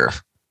much bigger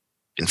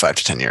in 5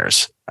 to 10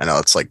 years. I know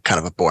it's kind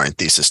of a boring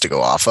thesis to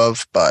go off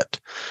of,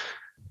 but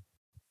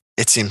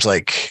it seems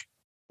like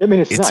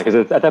it's not,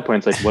 because at that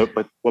point it's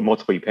what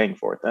multiple are you paying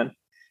for it then?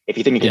 If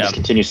you think it can just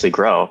continuously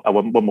grow,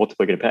 what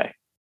multiple are you going to pay?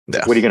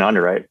 Yeah. What are you going to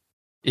underwrite?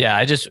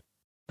 Yeah,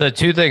 the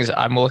two things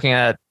I'm looking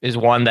at is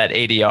one, that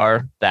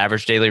ADR, the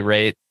average daily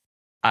rate.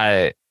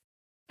 I'm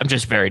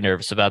just very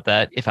nervous about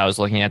that. If I was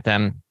looking at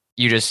them,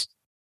 you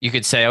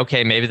could say,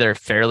 okay, maybe they're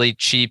fairly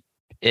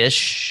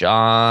cheap-ish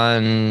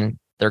on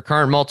their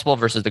current multiple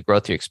versus the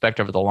growth you expect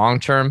over the long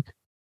term.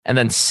 And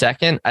then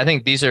second, I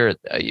think these are,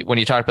 when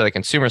you talk about the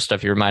consumer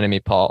stuff, you reminded me,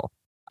 Paul,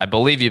 I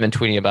believe you've been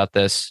tweeting about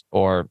this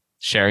or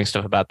sharing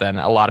stuff about that. And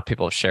a lot of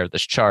people have shared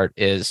this chart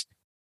is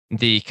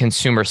the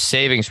consumer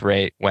savings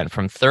rate went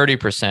from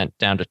 30%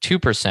 down to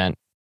 2%.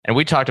 And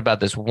we talked about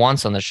this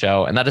once on the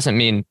show. And that doesn't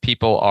mean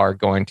people are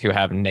going to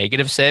have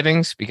negative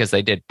savings because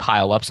they did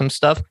pile up some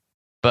stuff.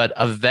 But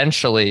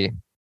eventually,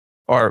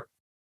 or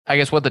I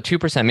guess what the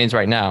 2% means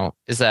right now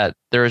is that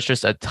there is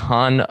just a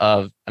ton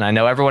of, and I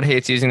know everyone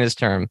hates using this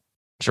term,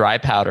 dry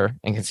powder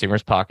in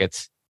consumers'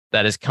 pockets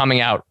that is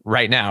coming out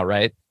right now,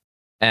 right?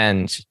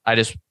 And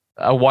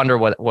I wonder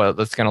what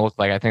that's going to look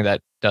like. I think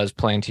that does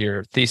play into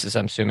your thesis,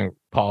 I'm assuming,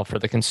 Paul, for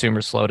the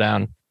consumer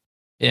slowdown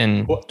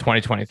in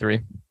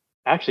 2023.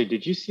 Actually,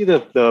 did you see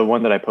the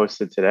one that I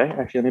posted today?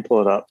 Actually, let me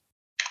pull it up.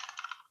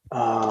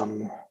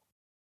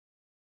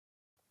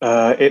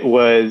 It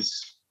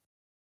was.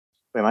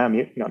 Wait, am I on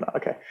mute? No.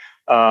 Okay.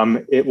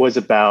 It was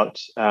about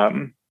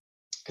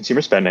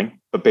consumer spending,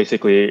 but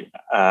basically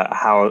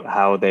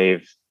how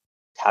they've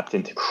tapped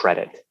into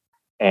credit,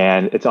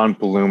 and it's on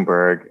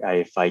Bloomberg.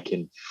 If I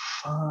can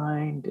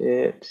find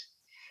it,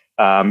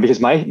 because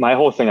my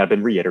whole thing I've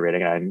been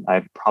reiterating, and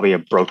I'm probably a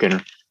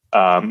broken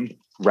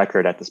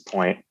record at this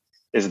point,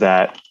 is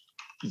that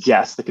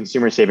yes, the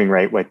consumer saving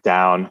rate went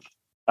down.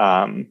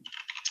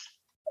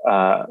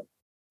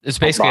 It's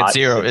basically at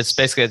zero. It's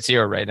basically at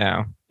zero right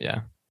now.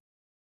 Yeah.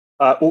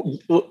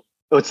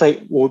 It's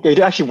like it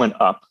actually went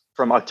up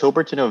from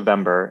October to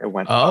November. It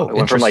went up. It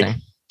went from like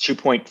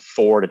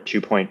 2.4 to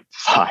 2.5.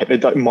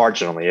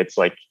 Marginally, it's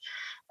like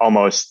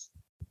almost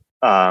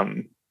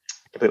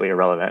completely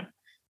irrelevant.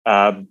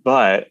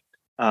 But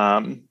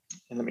and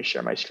let me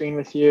share my screen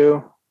with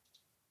you.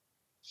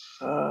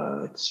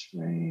 That's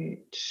right.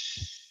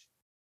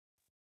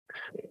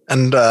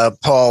 And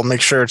Paul,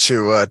 make sure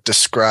to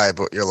describe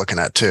what you're looking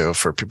at too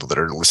for people that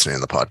are listening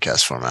in the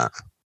podcast format.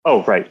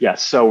 Oh, right.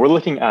 Yes. So we're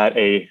looking at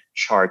a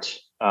chart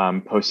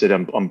posted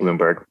on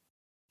Bloomberg,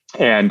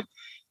 and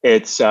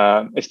it's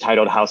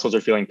titled "Households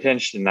Are Feeling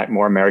Pinched and that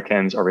More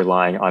Americans Are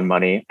Relying on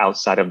Money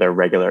Outside of Their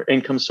Regular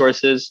Income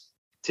Sources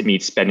to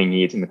Meet Spending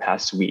Needs in the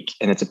Past Week."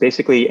 And it's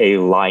basically a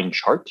line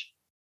chart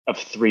of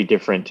 3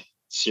 different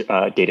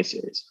data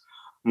series.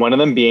 One of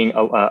them being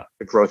a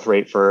growth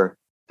rate for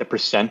the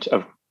percent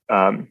of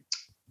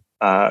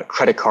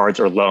credit cards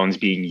or loans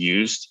being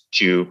used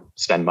to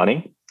spend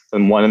money.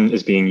 And one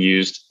is being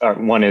used, or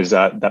one is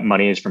that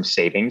money is from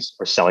savings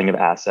or selling of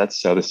assets.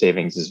 So the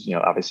savings is,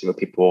 obviously what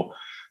people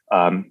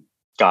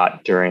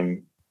got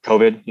during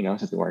COVID,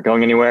 since they weren't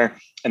going anywhere.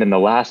 And then the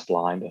last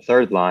line, the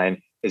third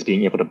line, is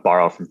being able to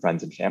borrow from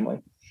friends and family.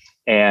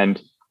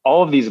 And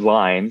all of these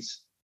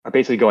lines are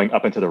basically going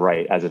up and to the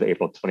right as of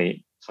April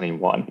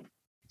 2021.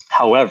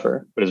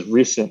 However, what is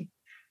recent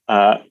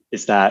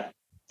is that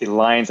the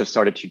lines have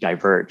started to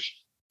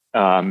diverge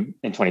in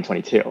late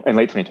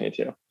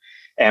 2022.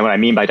 And what I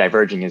mean by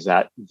diverging is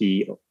that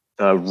the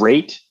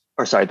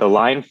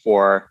line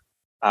for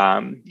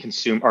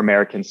consume or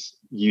Americans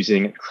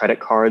using credit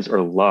cards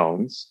or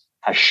loans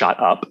has shot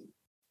up,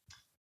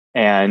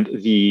 and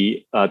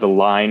the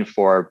line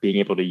for being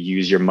able to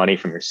use your money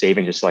from your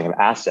savings or selling of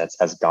assets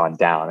has gone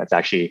down. It's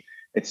actually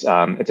it's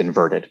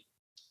inverted.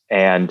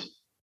 And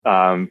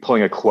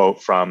pulling a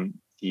quote from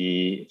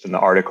the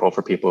article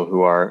for people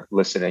who are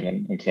listening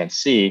and can't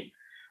see,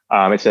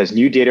 it says,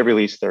 new data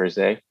released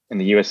Thursday in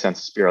the U.S.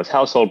 Census Bureau's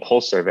Household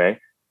Pulse Survey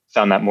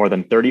found that more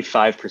than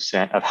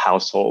 35% of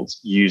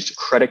households used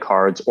credit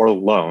cards or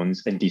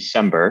loans in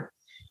December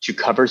to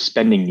cover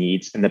spending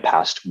needs in the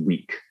past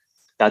week.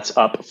 That's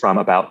up from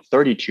about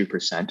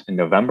 32% in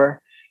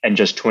November and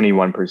just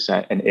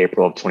 21% in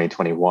April of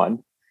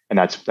 2021. And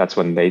that's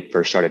when they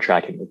first started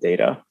tracking the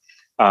data.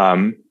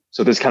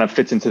 So this kind of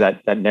fits into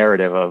that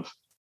narrative of,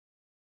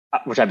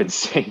 which I've been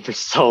saying for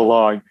so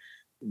long.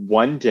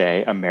 One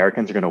day,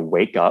 Americans are going to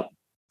wake up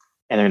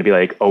and they're going to be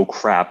like, oh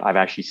crap, I've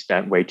actually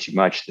spent way too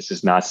much. This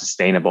is not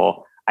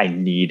sustainable. I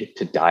need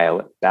to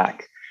dial it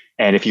back.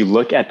 And if you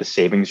look at the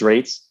savings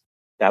rates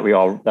that we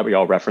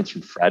all reference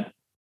from Fred,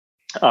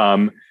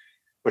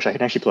 which I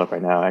can actually pull up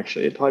right now,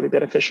 actually, it'd probably be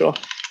beneficial,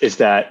 is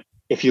that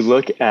if you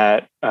look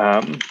at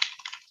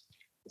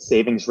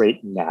savings rate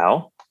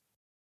now,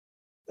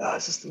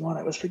 is this the one?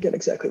 I always forget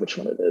exactly which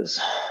one it is.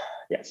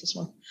 Yeah, it's this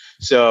one.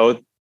 So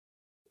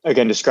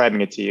again,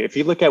 describing it to you, if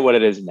you look at what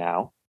it is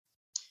now,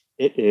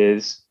 it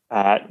is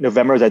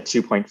November is at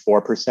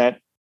 2.4%.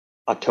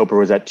 October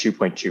was at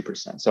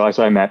 2.2%. So that's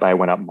what I meant by it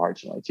went up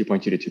marginally,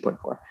 2.2 to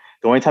 2.4.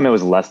 The only time it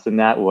was less than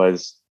that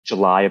was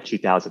July of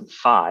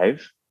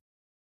 2005,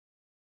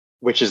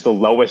 which is the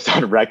lowest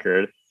on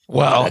record.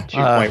 Wow, at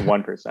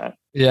 2.1%.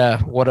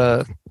 Yeah, what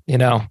a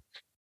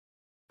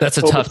that's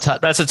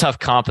a tough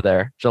comp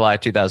there, July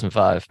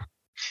 2005.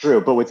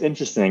 True, but what's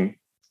interesting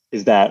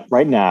is that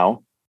right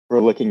now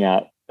we're looking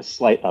at a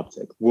slight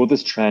uptick. Will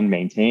this trend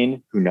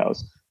maintain? Who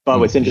knows? But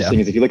what's interesting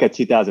is if you look at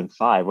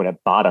 2005, when it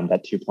bottomed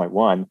at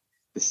 2.1,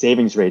 the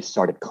savings rate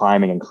started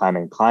climbing and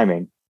climbing and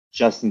climbing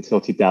just until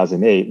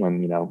 2008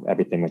 when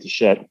everything went to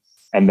shit.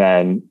 And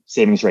then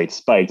savings rate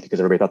spiked because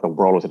everybody thought the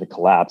world was going to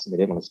collapse and they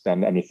didn't want to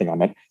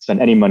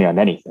spend any money on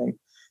anything.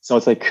 So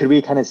it's like, could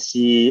we kind of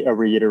see a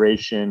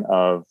reiteration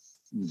of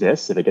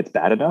this if it gets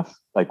bad enough?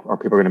 Like, are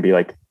people going to be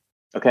like,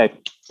 okay,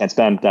 can't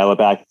spend, dial it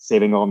back,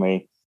 saving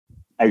only,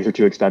 eggs are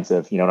too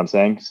expensive. You know what I'm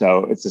saying?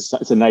 So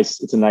it's a nice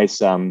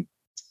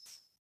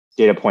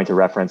data point to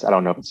reference. I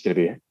don't know if it's going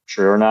to be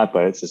true or not,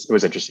 but it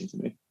was interesting to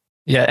me.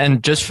 Yeah,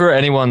 and just for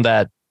anyone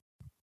that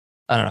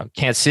I don't know,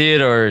 can't see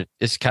it or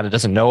is kind of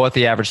doesn't know what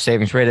the average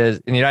savings rate is,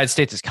 in the United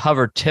States is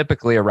covered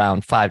typically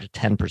around 5 to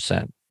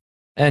 10%.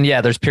 And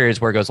yeah, there's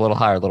periods where it goes a little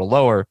higher, a little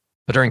lower.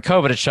 But during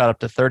COVID, it shot up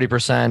to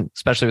 30%,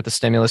 especially with the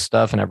stimulus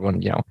stuff and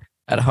everyone,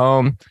 at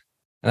home.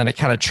 And then it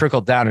kind of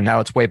trickled down and now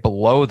it's way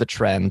below the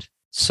trend.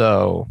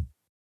 So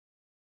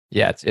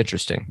yeah, it's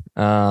interesting.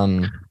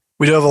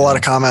 We do have a lot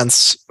of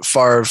comments.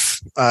 Favre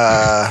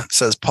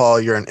says, Paul,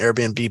 you're an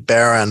Airbnb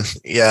baron.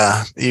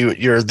 Yeah,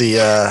 you're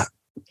the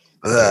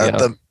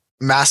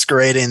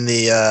masquerading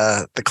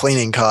the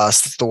cleaning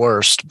cost. It's the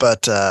worst,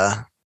 but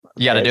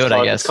you got to do it.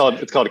 I guess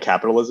it's called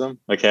capitalism.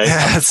 Okay,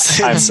 yeah,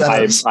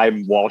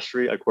 I'm Wall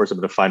Street. Of course, I'm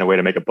going to find a way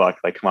to make a buck.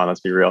 Like, come on, let's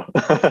be real.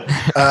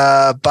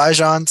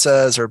 Bijan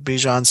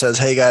says,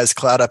 hey guys,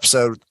 cloud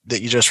episode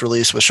that you just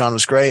released with Sean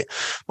was great.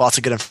 Lots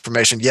of good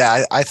information.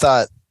 Yeah, I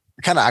thought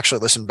I kind of actually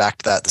listened back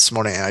to that this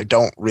morning, and I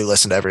don't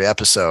re-listen to every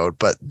episode,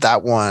 but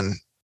that one,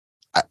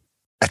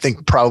 I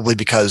think probably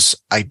because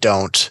I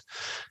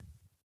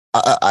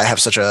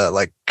have such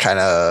a kind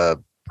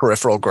of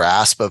peripheral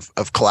grasp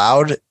of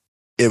cloud.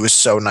 It was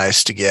so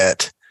nice to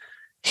get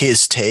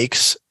his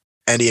takes,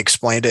 and he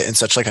explained it in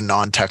such a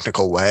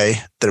non-technical way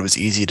that it was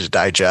easy to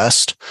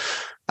digest.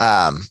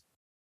 And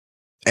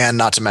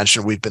not to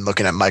mention, we've been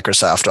looking at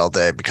Microsoft all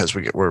day because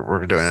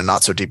we're doing a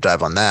not so deep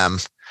dive on them.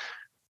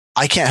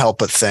 I can't help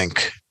but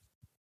think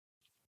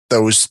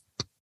those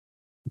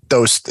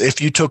if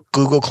you took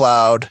Google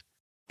Cloud,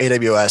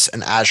 AWS,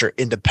 and Azure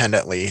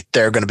independently,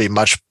 they're going to be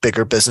much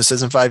bigger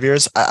businesses in 5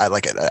 years. I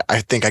like it.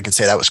 I think I can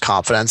say that with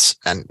confidence,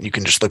 and you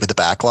can just look at the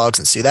backlogs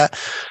and see that.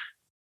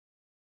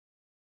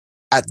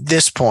 At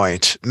this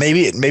point,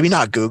 maybe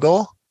not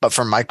Google, but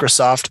for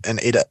Microsoft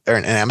and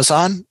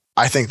Amazon,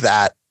 I think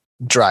that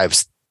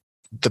drives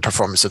the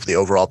performance of the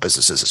overall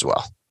businesses as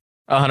well.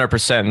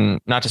 100%.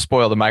 Not to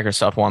spoil the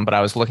Microsoft one, but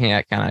I was looking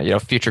at kind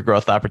of future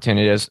growth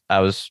opportunities. I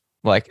was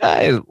like,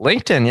 hey,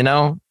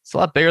 LinkedIn, it's a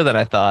lot bigger than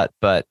I thought,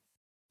 but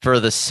for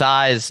the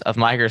size of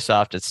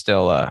Microsoft, it's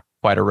still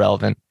quite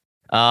irrelevant.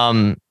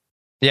 Yeah,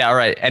 all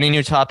right. Any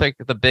new topic?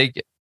 The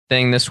big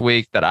thing this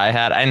week that I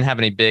didn't have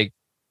any big,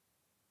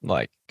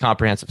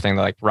 comprehensive thing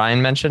like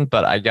Ryan mentioned,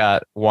 but I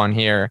got one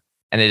here,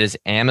 and it is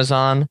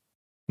Amazon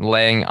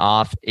laying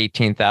off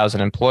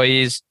 18,000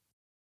 employees.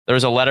 There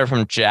was a letter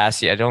from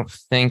Jassy. I don't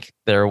think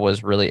there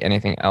was really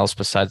anything else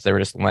besides they were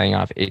just laying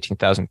off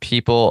 18,000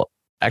 people.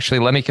 Actually,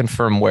 let me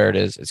confirm where it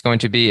is. It's going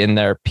to be in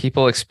their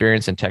people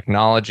experience and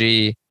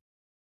technology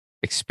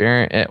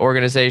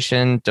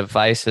organization,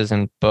 devices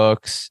and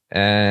books,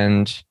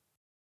 and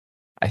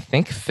I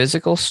think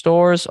physical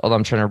stores, although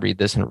I'm trying to read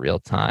this in real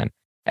time.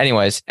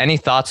 Anyways, any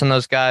thoughts on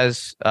those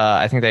guys?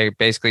 I think they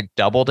basically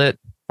doubled it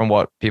from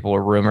what people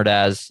were rumored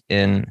as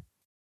in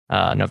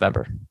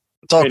November.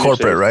 It's all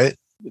corporate, right?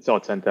 It's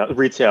all 10,000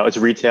 retail. It's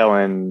retail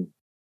and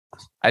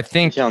I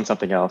think retail and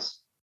something else.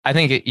 I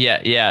think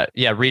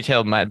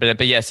retail might,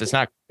 but yes,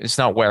 it's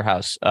not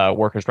warehouse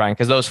workers, Ryan,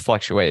 because those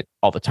fluctuate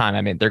all the time.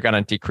 I mean, they're going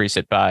to decrease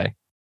it by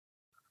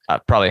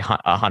probably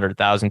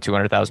 100,000,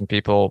 200,000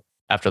 people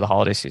after the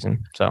holiday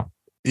season. So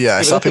yeah,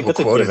 I saw people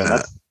quoting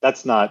that.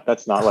 That's not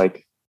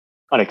like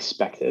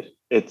unexpected.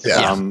 It's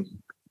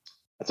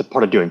that's a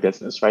part of doing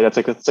business, right? That's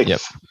like yep.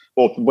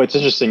 Well, what's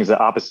interesting is the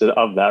opposite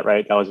of that,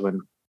 right? That was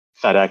when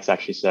FedEx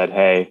actually said,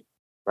 "Hey,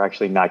 we're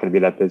actually not going to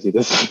be that busy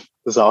this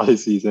holiday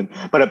season."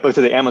 But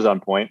to the Amazon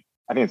point,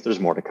 I think there's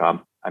more to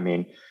come. I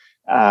mean,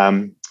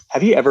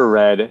 have you ever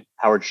read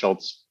Howard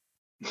Schultz's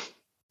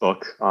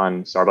book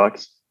on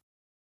Starbucks?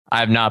 I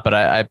have not, but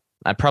I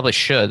probably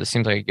should. This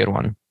seems like a good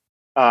one.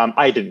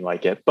 I didn't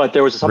like it, but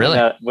there was something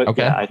really?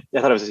 Okay. Yeah,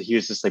 I thought he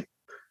was just it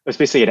was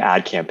basically an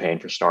ad campaign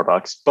for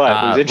Starbucks, but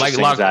it was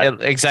interesting.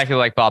 Exactly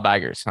like Bob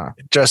Iger's, huh?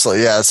 Just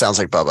it sounds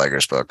like Bob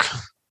Iger's book.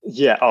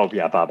 Yeah. Oh,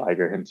 yeah. Bob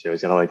Iger, him too.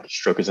 He's gonna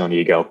stroke his own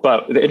ego.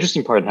 But the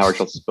interesting part in Howard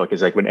Schultz's book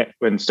is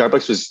when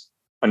Starbucks was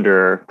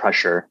under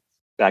pressure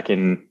back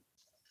in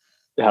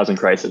the housing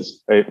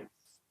crisis, right?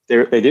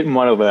 They didn't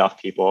want to lay off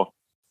people,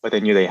 but they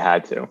knew they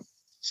had to.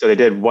 So they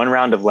did one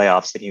round of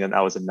layoffs, thinking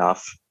that was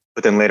enough.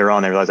 But then later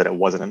on, they realized that it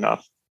wasn't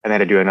enough, and they had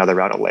to do another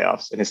round of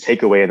layoffs. And his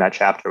takeaway in that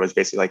chapter was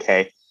basically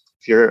hey,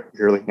 if you're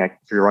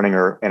running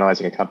or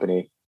analyzing a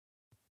company,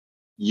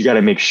 you got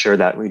to make sure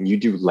that when you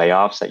do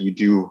layoffs, that you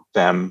do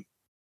them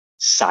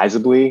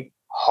sizably,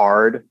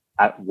 hard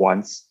at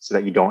once, so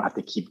that you don't have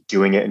to keep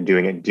doing it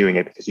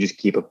because you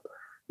just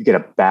you get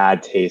a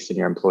bad taste in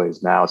your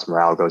employees' mouths.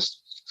 Morale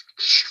goes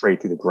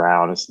straight through the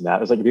ground. It's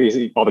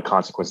basically all the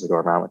consequences that go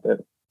around with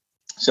it.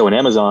 So when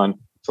Amazon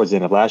towards the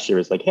end of last year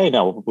is hey,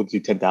 no, we'll do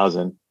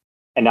 10,000,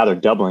 and now they're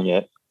doubling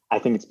it. I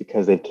think it's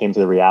because they came to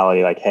the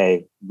reality like,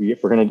 hey,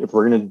 if we're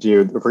gonna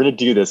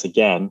do this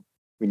again,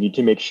 we need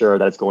to make sure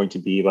that it's going to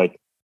be like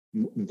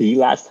the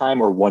last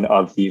time or one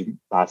of the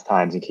last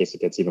times in case it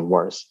gets even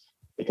worse.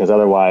 Because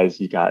otherwise,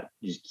 you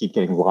just keep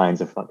getting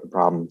lines of fucking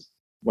problems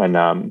when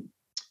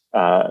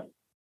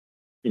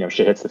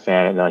shit hits the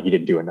fan and you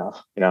didn't do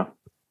enough. Yeah.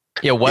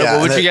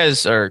 What would you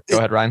guys? Or go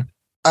ahead, Ryan.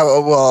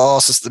 Well,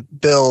 also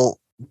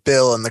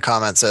Bill in the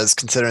comment says,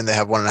 considering they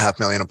have 1.5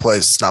 million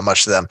employees, it's not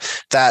much to them.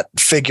 That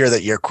figure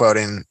that you're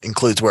quoting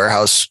includes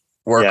warehouse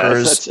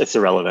workers. Yeah, it's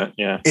irrelevant.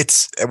 Yeah,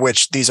 it's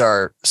which these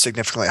are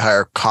significantly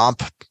higher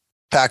comp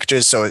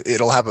packages, so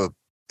it'll have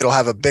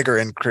a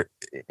bigger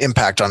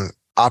impact on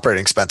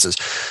operating expenses.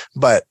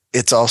 But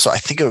it's also, I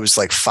think it was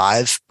like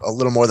a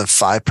little more than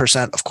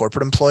 5% of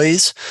corporate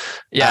employees.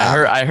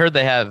 Yeah, I heard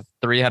they have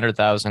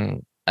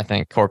 300,000, I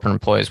think, corporate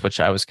employees,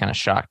 which I was kind of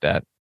shocked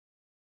at.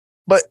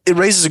 But it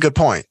raises a good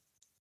point.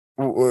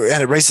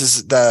 And it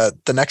raises the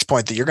next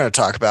point that you're going to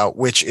talk about,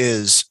 which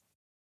is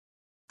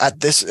at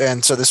this.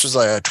 And so this was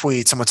like a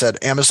tweet. Someone said,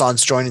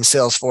 Amazon's joining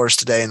Salesforce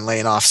today and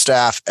laying off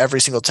staff.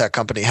 Every single tech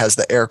company has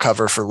the air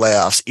cover for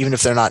layoffs. Even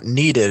if they're not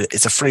needed,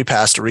 it's a free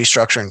pass to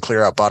restructure and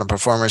clear out bottom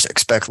performers.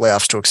 Expect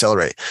layoffs to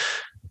accelerate.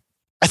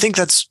 I think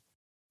that's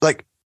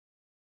like,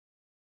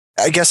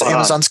 I guess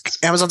Amazon's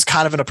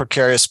kind of in a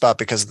precarious spot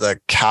because of the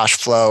cash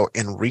flow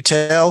in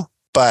retail,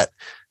 but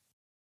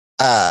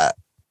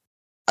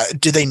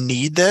do they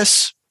need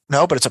this?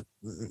 No, but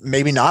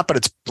maybe not, but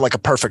it's like a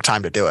perfect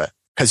time to do it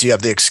because you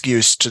have the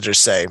excuse to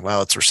just say,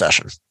 well, it's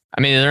recession.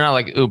 I mean, they're not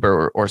like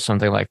Uber or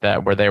something like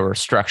that where they were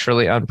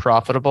structurally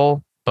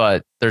unprofitable,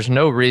 but there's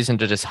no reason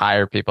to just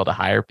hire people to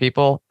hire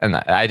people. And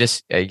I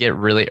get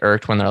really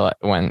irked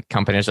when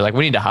companies are like,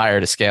 we need to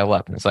hire to scale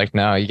up. And it's like,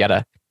 no, you got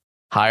to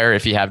hire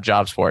if you have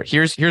jobs for it.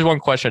 Here's one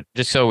question,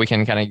 just so we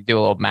can kind of do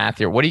a little math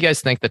here. What do you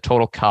guys think the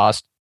total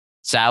cost,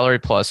 salary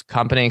plus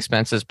company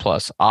expenses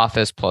plus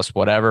office plus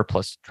whatever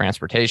plus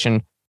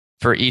transportation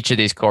for each of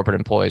these corporate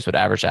employees would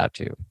average out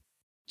to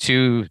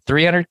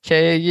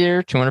 $300K a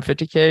year,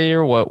 $250K a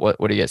year? What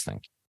do you guys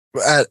think?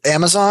 At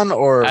Amazon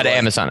or at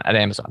Amazon?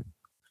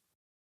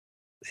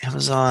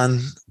 Amazon,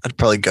 I'd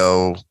probably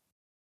go.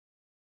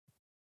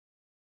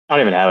 I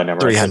don't even have a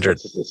number. 300.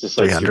 It's just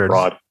like too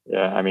broad.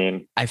 Yeah, I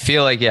mean, I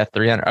feel like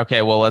 300.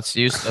 Okay, well let's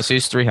use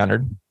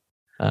 300.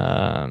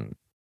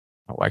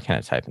 Why can't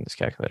I type in this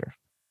calculator?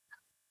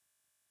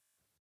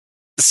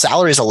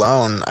 Salaries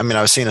alone, I mean,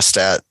 I was seeing a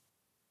stat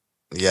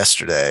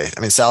yesterday. I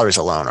mean, salaries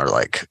alone are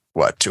like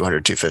what,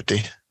 200,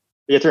 250?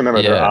 You have to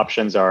remember their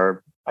options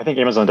are, I think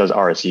Amazon does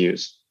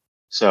RSUs.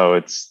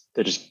 So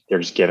they're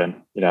just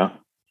given, Yeah,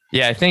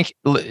 I think,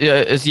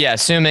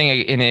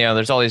 assuming,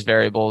 there's all these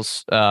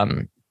variables,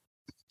 assuming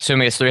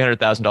it's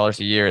 $300,000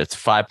 a year, it's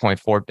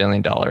 $5.4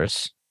 billion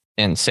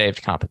in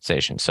saved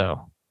compensation.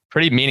 So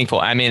pretty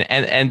meaningful. I mean,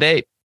 and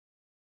they,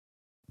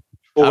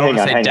 well, I don't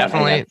want to say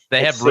definitely.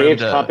 They have room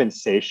to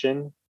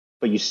compensation,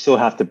 but you still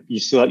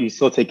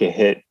take a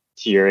hit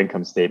to your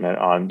income statement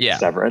on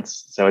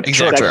severance. So it's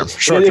short term.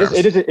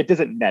 It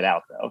doesn't net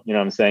out though. You know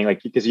what I'm saying?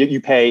 Like, because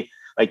you pay,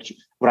 like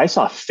when I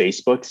saw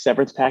Facebook's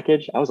severance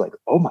package, I was like,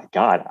 oh my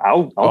God,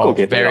 I'll go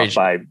get laid off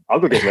by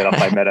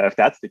Meta if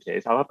that's the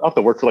case. I'll have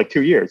to work for like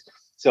 2 years.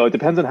 So it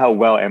depends on how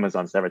well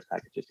Amazon's severance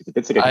package is.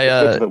 Because if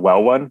it's a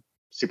well one,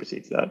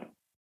 supersedes that.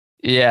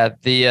 Yeah,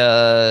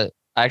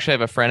 I actually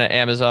have a friend at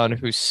Amazon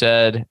who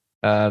said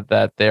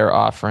that they're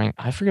offering,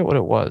 I forget what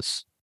it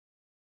was,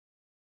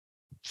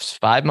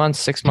 5 months,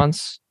 6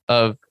 months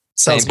of.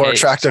 Sounds more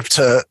attractive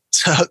to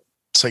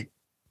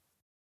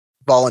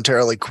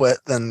voluntarily quit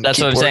than. That's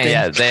keep what I'm working.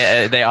 saying.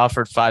 Yeah, they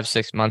offered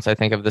 5-6 months, I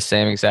think, of the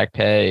same exact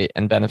pay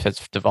and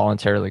benefits to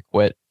voluntarily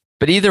quit.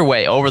 But either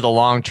way, over the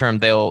long term,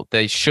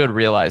 they should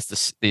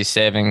realize these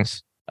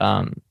savings.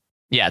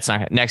 It's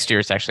not next year.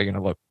 It's actually going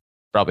to look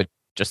probably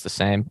just the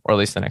same, or at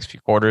least the next few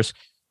quarters.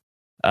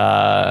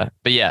 But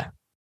yeah,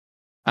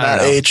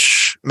 Matt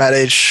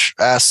H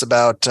asked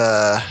about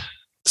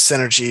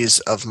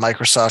synergies of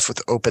Microsoft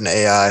with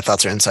OpenAI.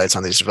 Thoughts or insights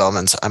on these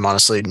developments? I'm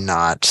honestly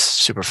not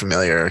super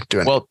familiar. Do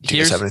you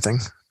guys have anything?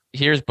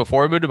 Here's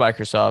before we moved to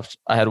Microsoft,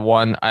 I had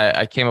one.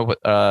 I came up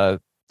with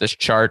this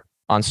chart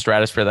on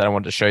Stratosphere that I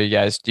wanted to show you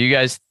guys. Do you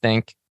guys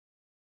think?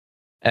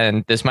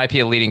 And this might be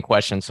a leading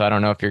question, so I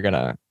don't know if you're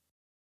gonna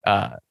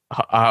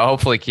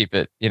hopefully keep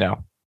it.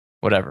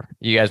 Whatever,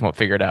 you guys won't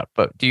figure it out.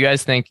 But do you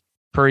guys think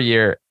per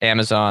year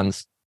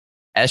Amazon's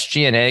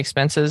SG&A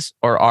expenses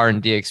or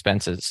R&D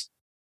expenses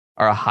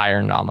are a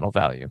higher nominal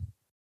value?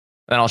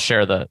 Then I'll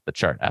share the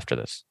chart after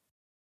this.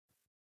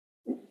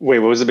 Wait,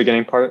 what was the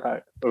beginning part?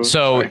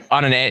 Sorry.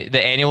 On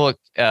the annual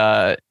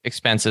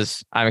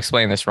expenses, I'm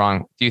explaining this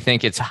wrong. Do you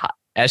think it's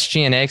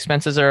SG&A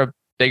expenses are a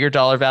bigger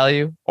dollar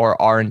value or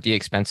R&D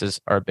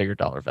expenses are a bigger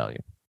dollar value?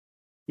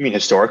 You mean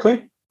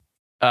historically?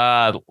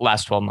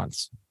 Last 12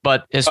 months.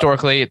 But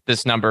historically,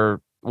 this number,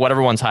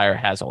 whatever one's higher,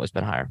 has always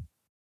been higher.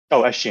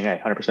 Oh, SG&A,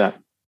 100%.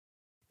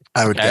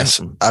 I would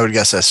guess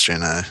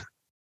SG&A.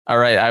 All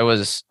right. I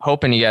was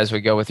hoping you guys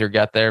would go with your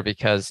gut there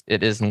because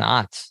it is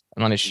not.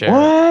 And let me share.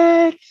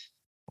 What?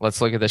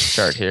 Let's look at this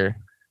chart here.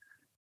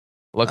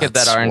 Look at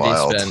that That's R&D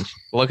wild. spend.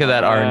 Look at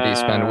that R&D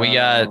spend. We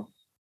got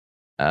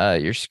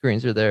your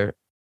screens are there.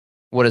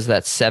 What is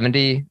that?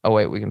 70? Oh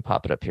wait, we can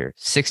pop it up here.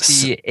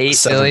 68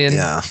 billion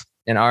Yeah.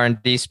 in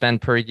R&D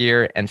spend per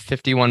year and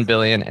 51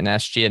 billion in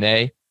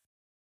SG&A.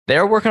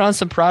 They're working on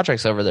some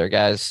projects over there,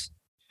 guys.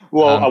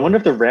 Well, I wonder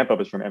if the ramp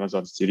up is from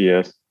Amazon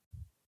Studios.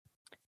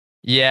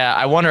 Yeah,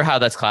 I wonder how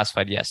that's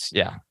classified. Yes,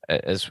 yeah,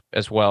 as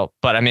well.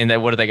 But I mean,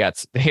 what do they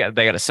got? They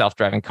got a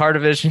self-driving car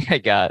division. They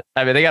got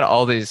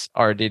all these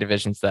R&D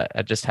divisions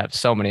that just have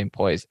so many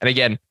employees. And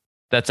again,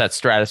 that's at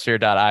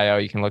stratosphere.io.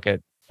 You can look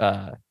at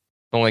the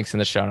links in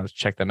the show notes,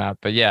 check them out.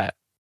 But yeah,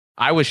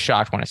 I was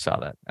shocked when I saw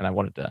that, and I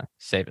wanted to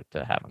save it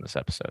to have on this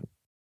episode.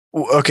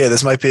 Okay,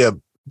 this might be a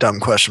dumb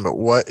question, but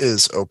what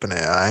is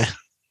OpenAI?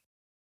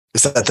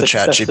 Is that the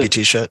Chat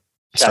GPT shit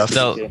stuff?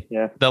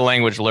 The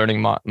language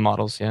learning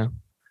models, yeah.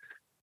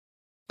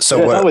 So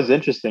what that was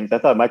interesting. I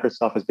thought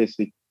Microsoft was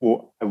basically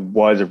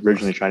was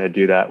originally trying to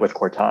do that with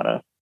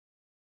Cortana.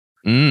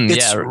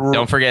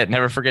 Never forget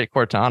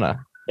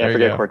Cortana. Yeah,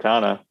 forget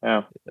Cortana.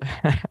 Yeah.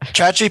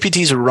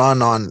 ChatGPT's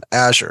run on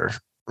Azure,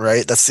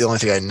 right? That's the only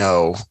thing I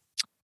know.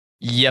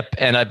 Yep,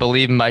 and I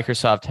believe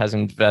Microsoft has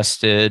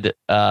invested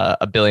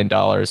 $1 billion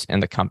in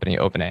the company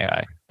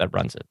OpenAI that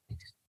runs it.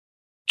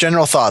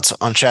 General thoughts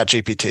on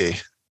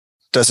ChatGPT.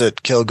 Does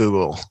it kill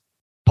Google?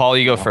 Paul,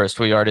 you go first.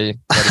 We already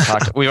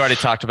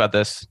talked about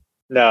this.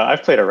 No,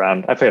 I've played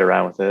around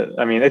with it.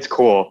 I mean, it's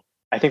cool.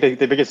 I think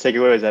the biggest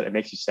takeaway is that it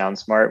makes you sound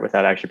smart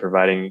without actually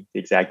providing the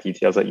exact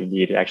details that you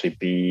need to actually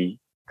be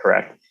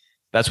correct.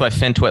 That's why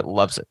FinTwit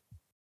loves it.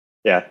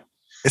 Yeah.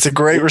 It's a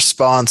great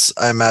response,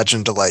 I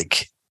imagine, to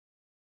like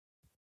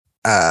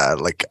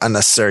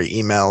unnecessary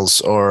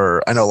emails,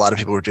 or I know a lot of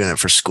people were doing it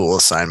for school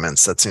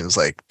assignments. That seems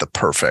like the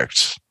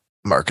perfect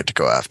market to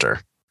go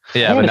after.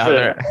 Yeah, but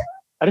now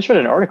I just read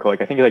an article.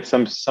 Like I think like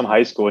some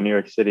high school in New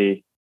York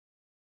City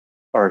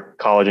or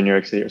college in New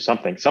York City or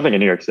something in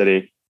New York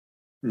City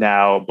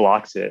now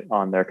blocks it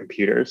on their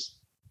computers,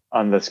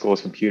 on the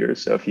school's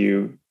computers. So if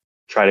you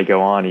try to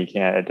go on, you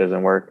can't. It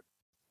doesn't work.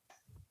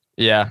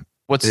 Yeah.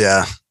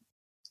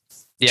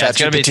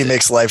 ChatGPT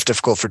makes life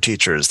difficult for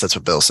teachers. That's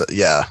what Bill said.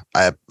 Yeah,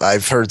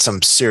 I've heard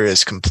some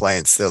serious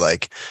complaints. They're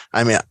like,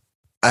 I mean,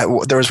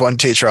 there was one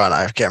teacher on,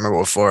 I can't remember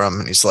what forum,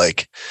 and he's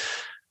like,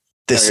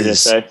 he's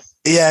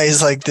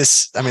like,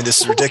 this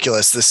is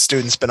ridiculous. This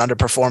student's been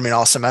underperforming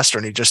all semester,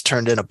 and he just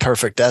turned in a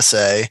perfect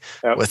essay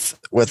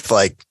with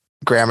like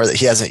grammar that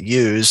he hasn't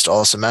used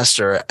all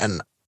semester, and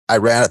I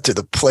ran it through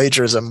the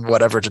plagiarism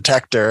whatever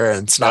detector,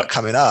 and it's not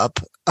coming up.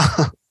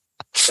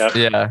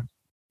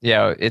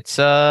 Yeah, it's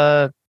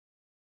but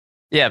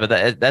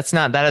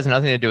that has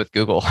nothing to do with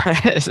Google.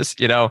 It's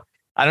just, I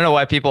don't know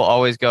why people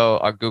always go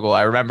on Google.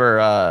 I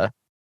remember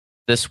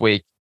this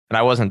week, and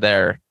I wasn't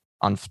there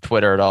on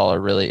Twitter at all, or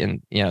really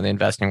in the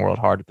investing world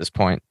hard at this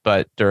point,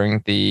 but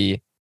during the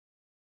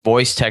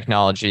voice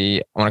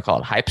technology, I want to call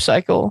it hype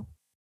cycle,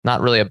 not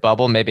really a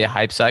bubble, maybe a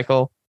hype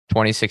cycle,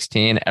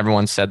 2016,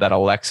 everyone said that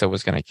Alexa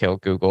was going to kill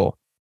Google,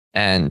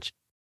 and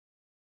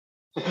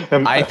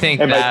I think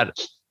that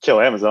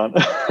kill Amazon.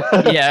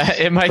 Yeah,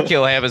 it might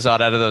kill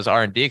Amazon out of those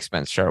R&D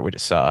expense chart we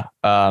just saw.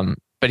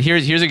 But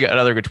here's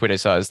another good tweet I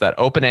saw, is that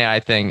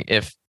OpenAI thing,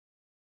 if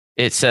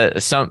it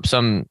said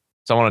someone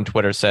on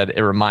Twitter said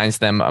it reminds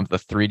them of the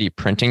 3D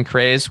printing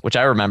craze, which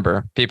I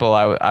remember. People,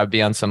 I'd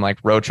be on some like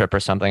road trip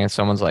or something, and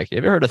someone's like,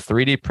 "Have you heard of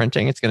 3D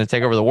printing? It's going to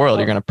take over the world.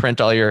 You're going to print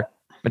all your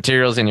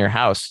materials in your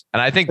house."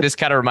 And I think this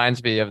kind of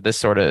reminds me of this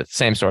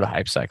same sort of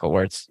hype cycle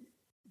where it's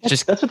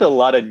just that's with a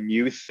lot of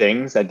new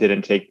things that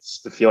didn't take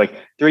to feel like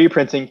 3D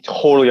printing.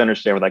 Totally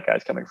understand where that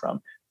guy's coming from.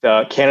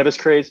 The cannabis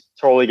craze,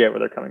 totally get where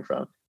they're coming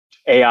from.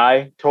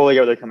 AI, totally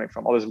get where they're coming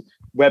from. All this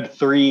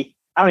Web3.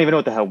 I don't even know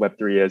what the hell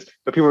Web3 is,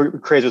 but people are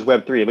crazy with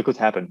Web3. Look what's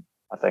happened.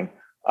 Nothing.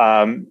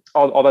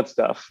 All that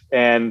stuff.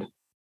 And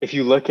if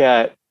you look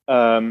at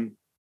one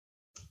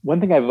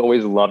thing I've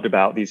always loved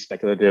about these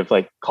speculative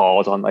like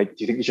calls on like, do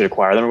you think you should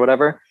acquire them or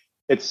whatever?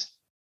 It's,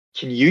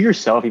 can you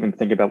yourself even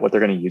think about what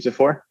they're going to use it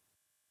for?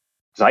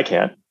 Because I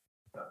can't.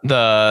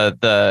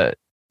 The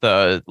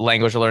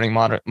language learning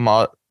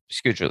models.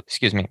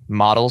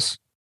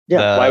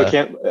 Yeah. Why we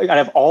can't? I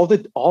have all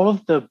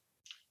of the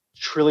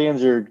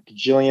trillions or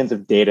gajillions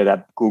of data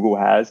that Google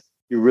has.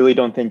 You really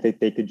don't think that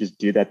they could just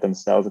do that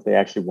themselves if they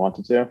actually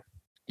wanted to?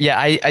 Yeah,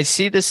 I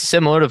see this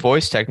similar to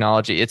voice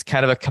technology. It's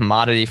kind of a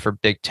commodity for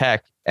big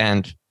tech,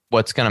 and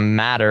what's going to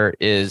matter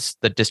is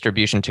the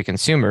distribution to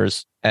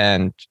consumers.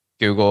 And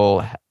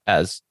Google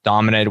has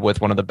dominated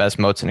with one of the best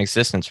moats in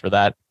existence for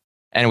that.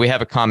 And we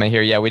have a comment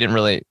here. Yeah, we didn't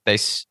really.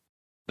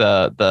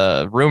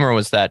 The rumor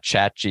was that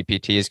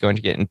ChatGPT is going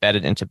to get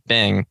embedded into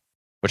Bing,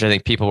 which I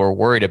think people were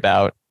worried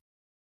about.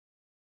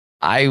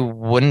 I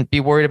wouldn't be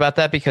worried about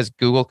that because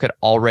Google could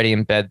already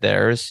embed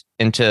theirs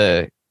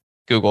into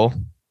Google,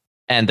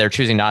 and they're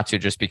choosing not to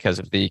just because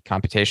of the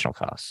computational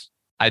costs.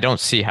 I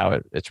don't see how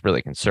it's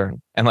really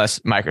concerned unless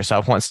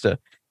Microsoft wants to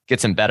get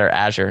some better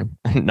Azure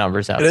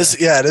numbers out. It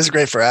is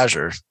great for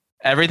Azure.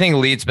 Everything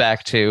leads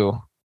back to,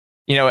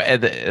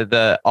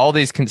 all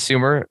these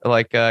consumer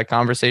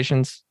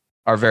conversations.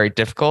 are very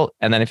difficult.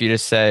 And then if you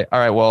just say, all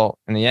right, well,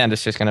 in the end,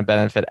 it's just going to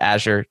benefit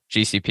Azure,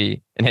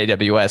 GCP, and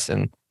AWS,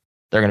 and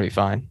they're going to be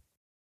fine.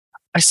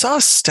 I saw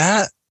a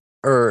stat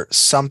or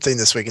something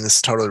this week, and this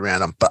is totally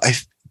random, but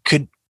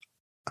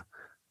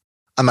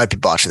I might be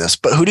botching this,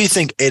 but who do you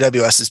think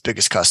AWS's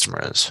biggest customer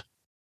is?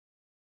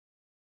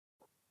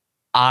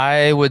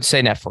 I would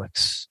say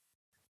Netflix.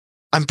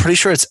 I'm pretty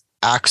sure it's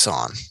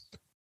Axon.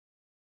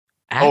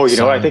 Oh, you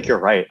know, I think you're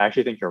right. I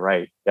actually think you're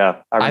right.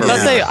 Yeah. I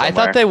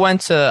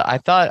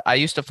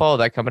used to follow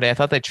that company. I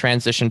thought they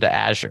transitioned to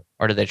Azure,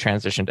 or did they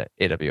transition to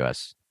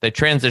AWS? They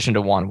transitioned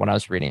to one when I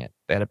was reading it.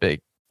 They had a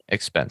big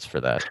expense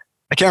for that.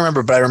 I can't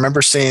remember, but I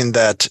remember seeing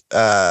that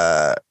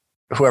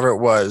whoever it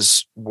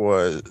was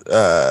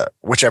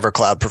whichever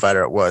cloud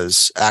provider it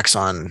was,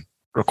 Axon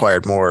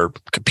required more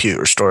compute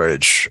or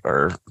storage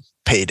or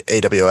paid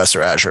AWS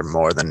or Azure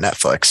more than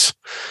Netflix,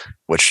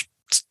 which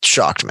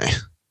shocked me.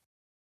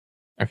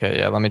 Okay,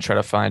 yeah, let me try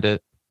to find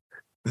it.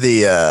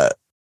 I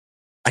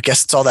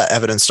guess it's all that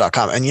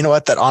evidence.com. And you know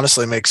what? That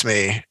honestly makes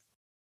me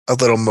a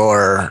little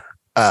more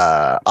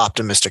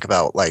optimistic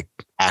about like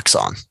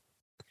Axon.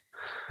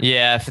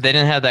 Yeah, if they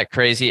didn't have that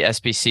crazy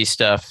SBC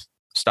stuff,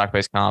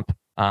 stock-based comp,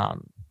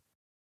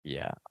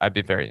 yeah, I'd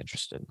be very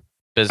interested.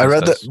 I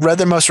read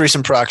their most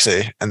recent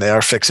proxy, and they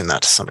are fixing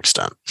that to some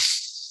extent.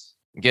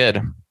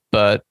 Good,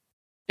 but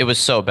it was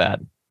so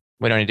bad.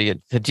 We don't need to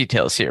get the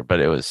details here,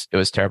 but it was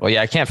terrible.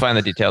 Yeah, I can't find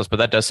the details, but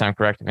that does sound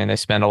correct. I mean, they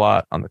spend a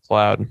lot on the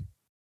cloud.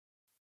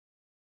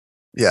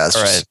 Yeah.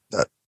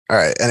 All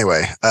right.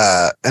 Anyway,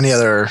 any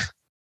other?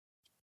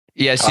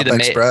 Yeah, you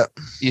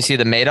see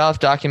the Madoff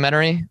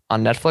documentary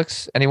on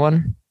Netflix?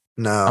 Anyone?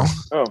 No.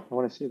 Oh, I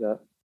want to see that.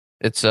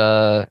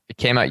 It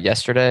came out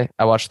yesterday.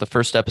 I watched the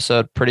first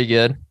episode. Pretty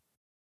good.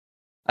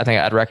 I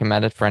think I'd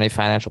recommend it for any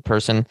financial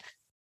person.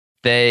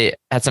 They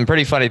had some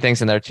pretty funny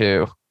things in there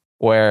too,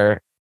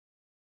 where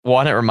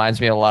one, it reminds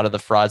me a lot of the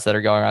frauds that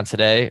are going on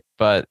today,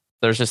 but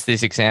there's just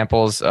these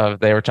examples of,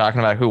 they were talking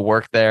about who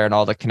worked there and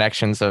all the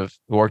connections of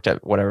who worked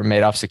at whatever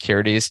Madoff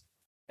Securities.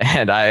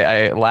 And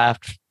I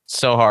laughed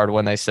so hard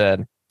when they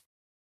said,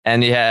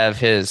 and you have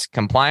his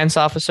compliance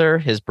officer,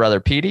 his brother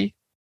Petey.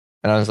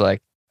 And I was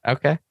like,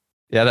 okay,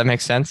 yeah, that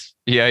makes sense.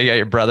 Yeah, you got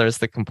your brother as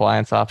the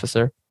compliance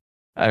officer.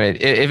 I mean,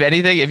 if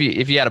anything,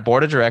 if you had a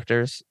board of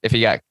directors, if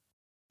you got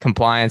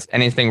compliance,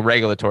 anything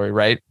regulatory,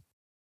 right?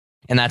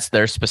 And that's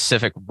their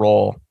specific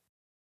role,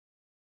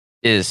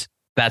 that's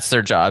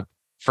their job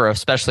for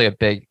especially a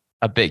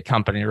big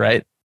company,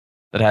 right?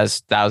 That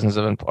has thousands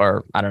of,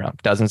 or I don't know,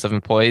 dozens of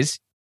employees.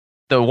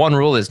 The one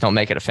rule is don't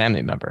make it a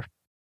family member,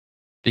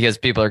 because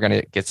people are going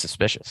to get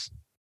suspicious.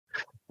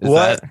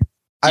 What?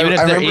 Even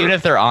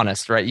if they're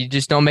honest, right? You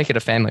just don't make it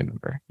a family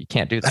member. You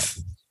can't do that.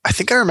 I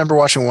think I remember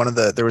watching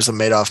there was a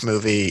Madoff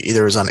movie,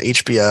 either it was on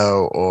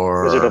HBO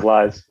or Wizard of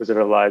Lies,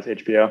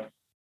 HBO.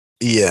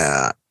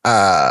 Yeah.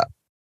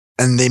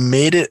 And they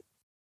made it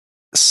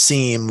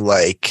seem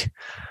like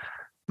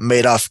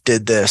Madoff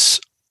did this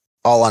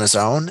all on his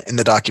own in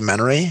the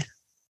documentary.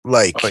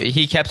 Like,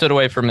 he kept it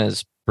away from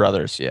his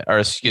brothers, yeah, or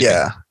excuse me,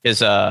 his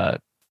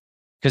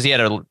because he had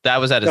that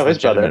was at his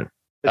brother.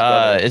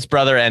 His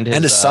brother and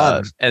his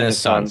son and his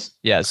sons.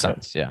 Yeah, his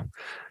sons. Yeah.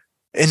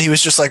 And he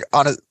was just like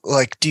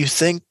do you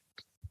think,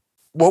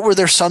 what were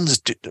their sons?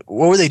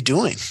 What were they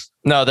doing?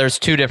 No, there's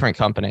two different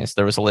companies.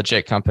 There was a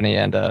legit company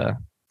and the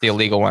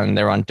illegal one.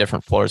 They were on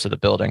different floors of the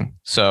building.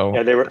 So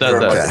yeah, they were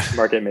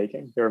market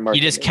making.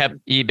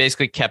 He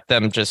basically kept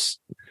them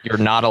you're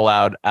not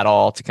allowed at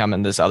all to come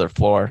in this other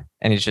floor.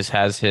 And he just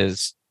has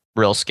his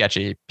real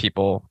sketchy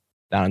people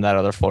down in that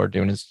other floor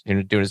doing his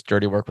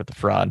dirty work with the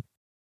fraud.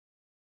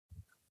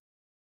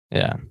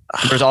 Yeah.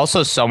 There's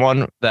also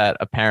someone that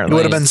apparently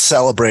would have been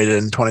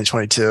celebrated in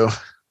 2022.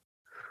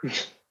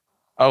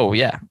 Oh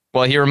yeah.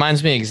 Well, he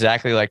reminds me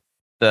exactly like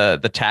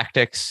the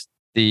tactics,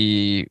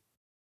 the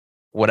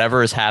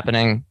whatever is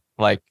happening,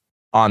 like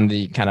on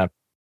the kind of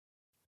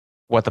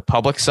what the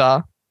public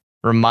saw,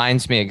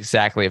 reminds me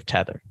exactly of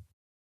Tether,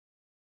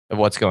 of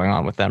what's going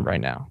on with them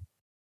right now.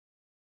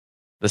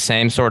 The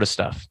same sort of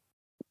stuff.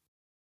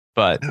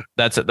 But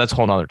that's a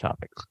whole nother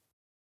topic.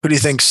 Who do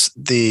you think's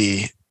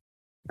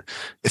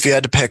if you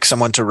had to pick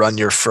someone to run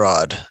your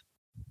fraud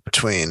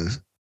between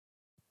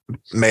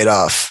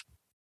Madoff,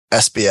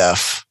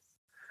 SBF?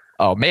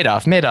 Oh,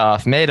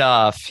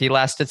 Madoff. He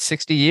lasted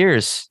 60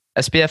 years.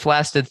 SBF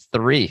lasted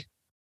 3.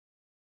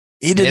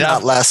 He did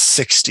not last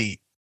 60.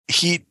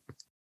 He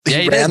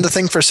ran the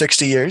thing for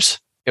 60 years.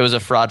 It was a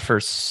fraud for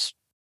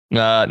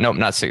nope,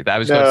 not 60. I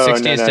was going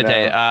 60 is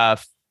today. No.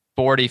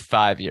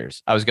 45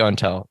 years. I was going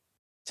till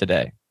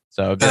today.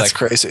 So that's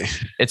crazy.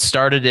 It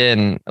started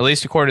in, at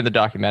least according to the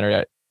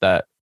documentary,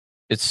 that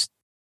it's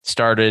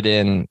started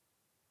in,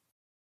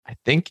 I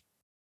think,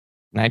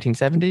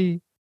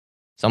 1970,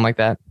 something like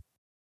that.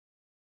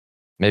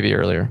 Maybe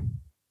earlier.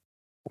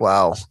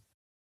 Wow.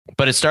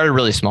 But it started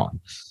really small.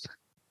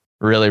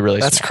 Really, really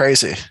That's small.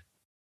 Crazy.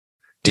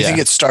 Do you think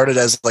it started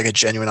as like a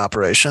genuine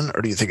operation,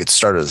 or do you think it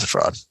started as a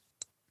fraud?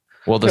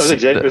 Well,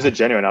 it was a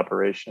genuine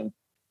operation.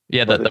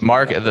 Yeah,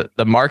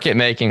 the market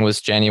making was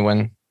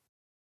genuine.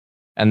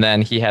 And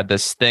then he had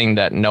this thing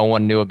that no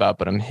one knew about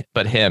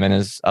but him and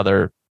his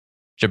other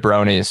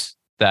jabronis,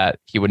 that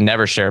he would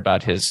never share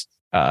about his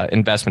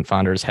investment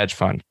fund or his hedge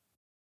fund.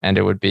 And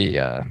it would be,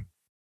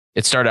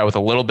 it started out with a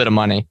little bit of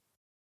money,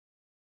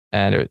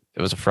 and it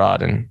was a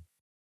fraud. And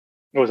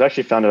it was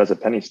actually founded as a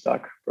penny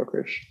stock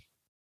brokerage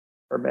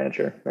or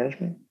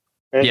management.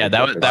 Yeah,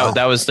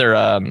 that was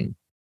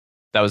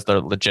their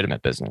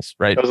legitimate business,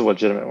 right? That was a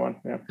legitimate one.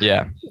 Yeah.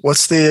 Yeah.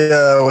 What's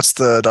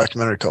the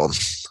documentary called?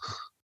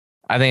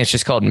 I think it's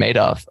just called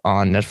Madoff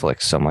on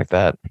Netflix, something like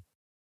that.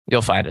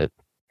 You'll find it.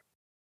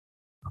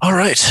 All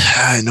right,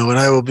 I know what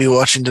I will be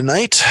watching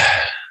tonight.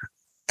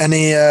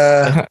 Any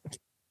other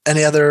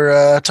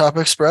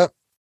topics, Brett?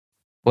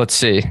 Let's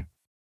see.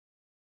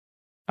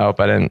 I hope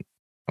I didn't.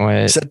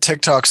 Wait. You said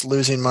TikTok's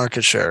losing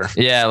market share.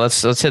 Yeah,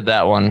 let's hit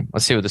that one.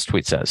 Let's see what this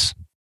tweet says.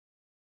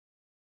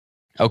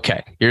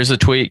 Okay, here's the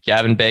tweet.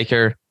 Gavin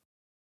Baker.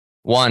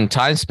 1.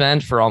 Time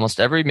spent for almost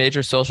every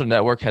major social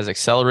network has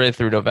accelerated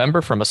through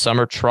November from a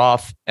summer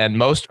trough, and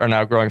most are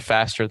now growing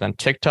faster than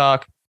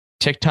TikTok.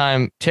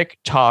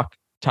 TikTok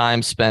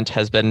time spent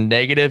has been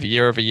negative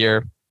year over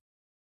year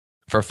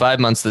for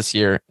 5 months this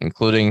year,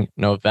 including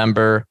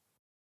November.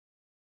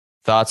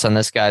 Thoughts on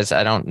this, guys?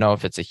 I don't know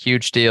if it's a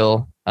huge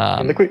deal.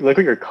 Look what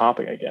you're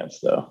comping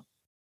against, though.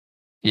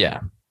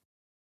 Yeah,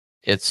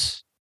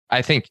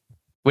 I think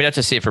we'd have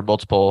to see it for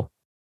multiple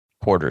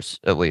quarters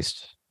at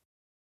least.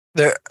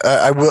 There,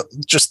 I will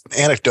just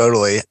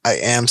anecdotally, I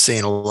am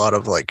seeing a lot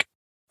of like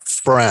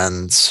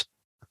friends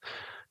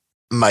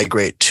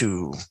migrate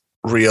to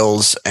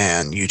Reels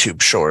and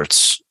YouTube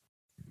Shorts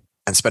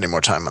and spending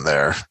more time on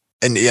there.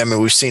 And yeah, I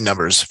mean, we've seen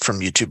numbers from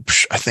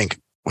YouTube. I think,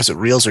 was it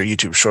Reels or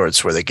YouTube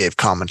Shorts where they gave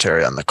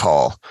commentary on the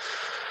call?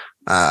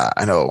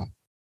 I know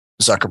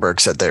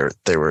Zuckerberg said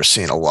they were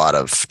seeing a lot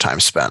of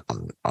time spent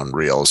on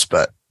Reels,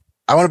 but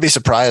I want to be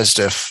surprised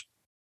if,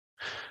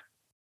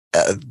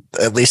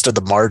 at least at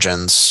the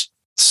margins,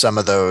 some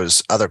of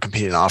those other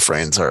competing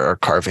offerings are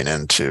carving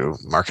into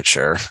market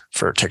share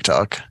for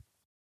TikTok.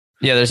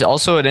 Yeah, there's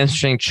also an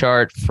interesting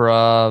chart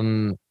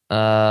from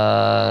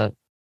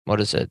what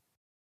is it?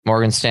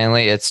 Morgan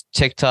Stanley. It's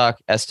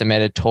TikTok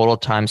estimated total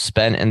time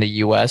spent in the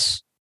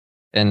US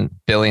in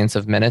billions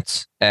of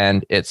minutes,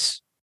 and it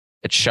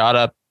shot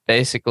up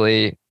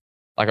basically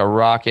like a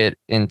rocket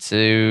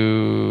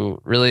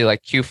into really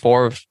like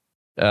Q4 of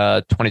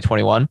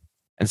 2021,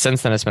 and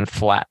since then it's been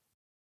flat,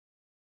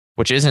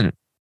 which isn't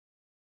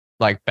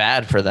like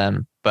bad for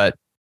them, but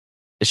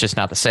it's just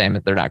not the same.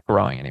 They're not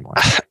growing anymore.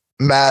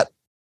 Matt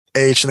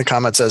H in the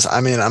comment says,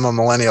 I mean, I'm a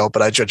millennial,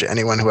 but I judge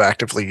anyone who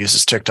actively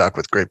uses TikTok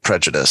with great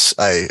prejudice.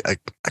 I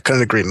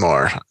couldn't agree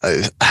more.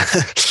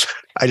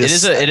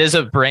 It is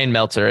a brain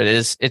melter.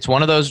 It's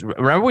one of those.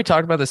 Remember we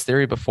talked about this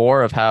theory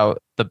before of how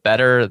the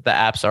better the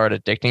apps are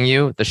at addicting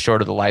you, the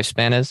shorter the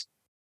lifespan is,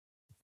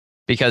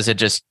 because it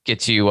just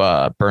gets you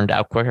burned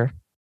out quicker.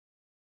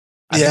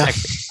 I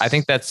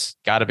think that's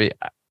got to be.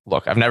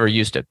 Look, I've never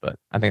used it, but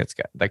I think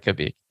that could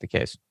be the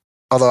case.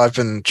 Although I've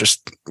been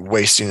just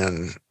wasting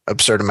an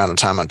absurd amount of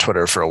time on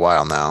Twitter for a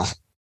while now.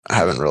 I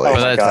haven't really. Oh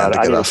my God,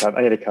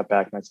 I need to cut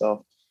back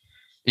myself.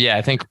 Yeah,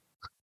 I think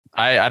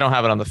I don't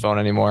have it on the phone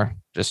anymore.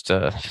 Just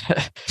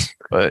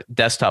but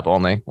desktop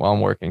only while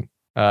I'm working.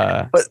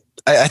 But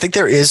I think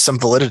there is some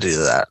validity to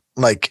that.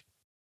 Like,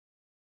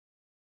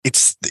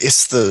 it's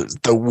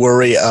the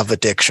worry of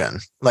addiction.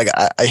 Like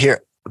I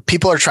hear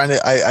people are trying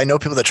to. I know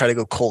people that try to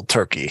go cold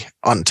turkey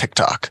on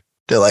TikTok.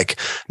 They're like,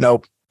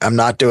 nope. I'm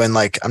not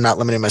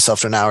limiting myself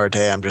to an hour a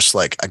day. I'm just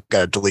like, I got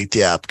to delete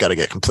the app, got to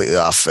get completely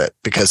off it,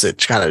 because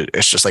it's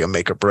just like a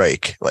make or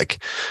break.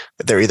 Like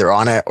they're either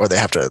on it or they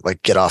have to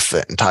like get off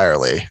it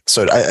entirely.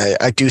 So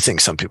I do think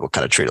some people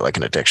kind of treat it like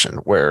an addiction,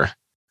 where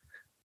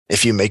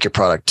if you make your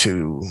product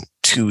too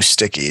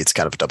sticky, it's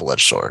kind of a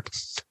double-edged sword.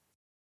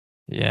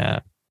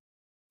 Yeah.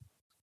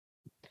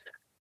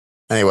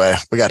 Anyway,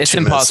 we got it's 2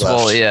 minutes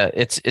impossible. left. Yeah.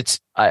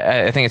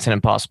 I think it's an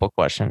impossible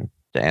question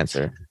to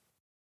answer.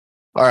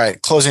 All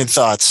right, closing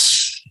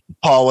thoughts.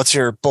 Paul, what's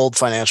your bold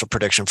financial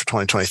prediction for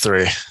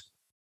 2023?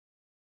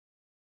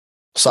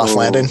 Soft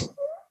landing?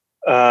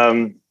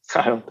 I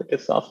don't think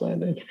it's soft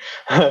landing.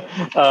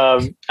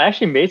 I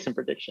actually made some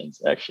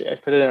predictions. Actually, I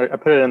put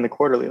it in the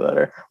quarterly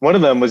letter. One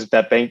of them was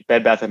that Bed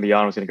Bath &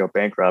 Beyond was going to go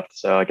bankrupt.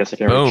 So I guess I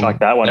can chalk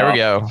that one there we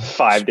up go.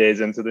 5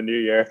 days into the new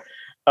year.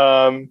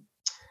 I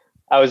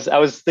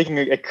was thinking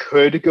it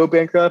could go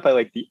bankrupt by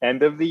like the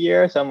end of the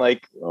year. So I'm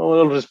like,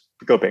 it'll just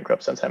go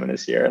bankrupt sometime in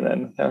this year. And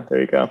then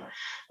there you go.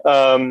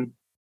 I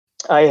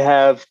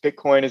have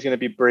Bitcoin is going to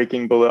be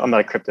breaking below. I'm not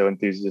a crypto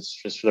enthusiast,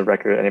 just for the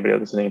record. Anybody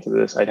listening to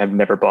this, I have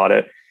never bought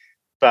it.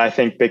 But I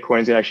think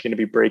Bitcoin is actually going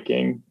to be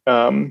breaking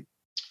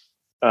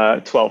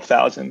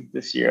 12,000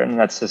 this year. And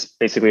that's just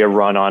basically a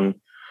run on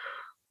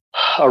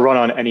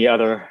any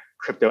other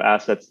crypto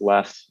assets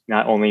left,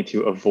 not only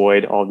to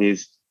avoid all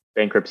these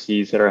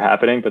bankruptcies that are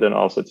happening, but then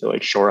also to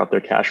like shore up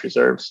their cash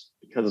reserves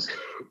because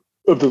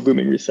of the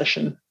looming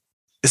recession.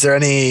 Is there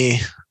any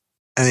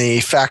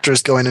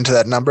factors going into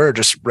that number, or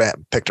just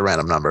picked a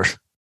random number?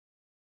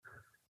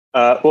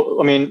 Well,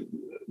 I mean,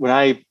 when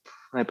I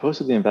when I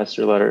posted the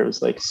investor letter, it was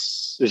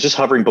just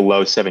hovering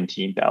below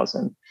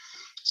 17,000.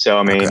 So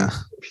I mean, if you're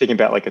thinking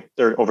about like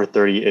over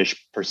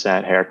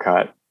 30-ish%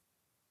 haircut,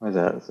 what is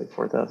that? It's like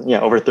 4,000.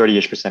 Yeah, over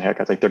 30-ish%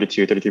 haircut, it's like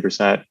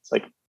 33%. It's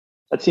like,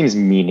 that seems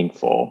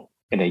meaningful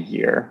in a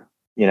year,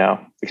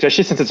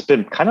 especially since it's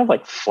been kind of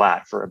like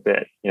flat for a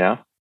bit,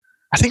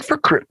 I think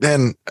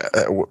and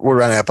we're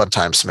running up on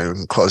time, so maybe we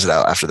can close it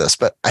out after this.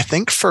 But I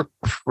think for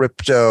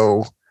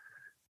crypto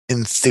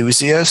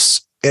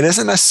enthusiasts, it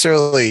isn't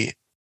necessarily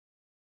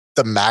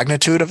the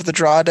magnitude of the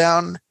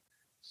drawdown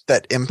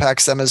that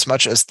impacts them as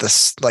much as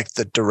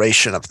the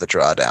duration of the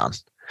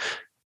drawdown.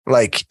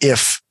 Like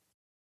if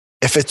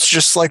it's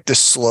just like the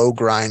slow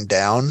grind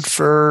down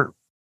for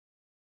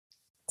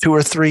 2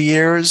 or 3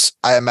 years,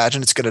 I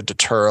imagine it's going to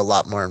deter a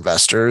lot more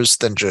investors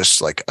than just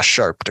like a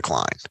sharp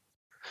decline.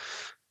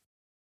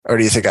 Or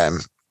do you think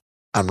I'm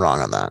wrong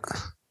on that?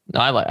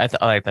 No, I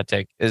like that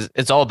take.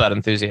 It's all about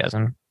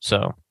enthusiasm.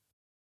 So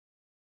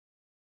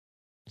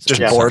just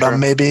boredom,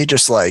 maybe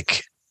just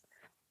like.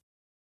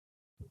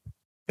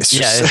 It's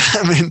just,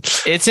 I mean,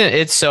 it's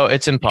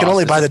impossible. You can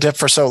only buy the dip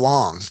for so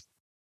long.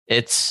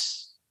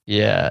 It's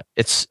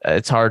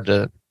hard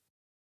to,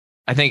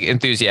 I think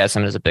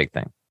enthusiasm is a big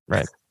thing,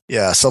 right?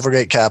 Yeah.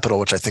 Silvergate Capital,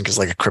 which I think is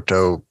like a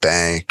crypto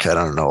bank. I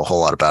don't know a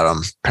whole lot about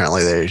them.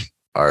 Apparently they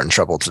are in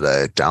trouble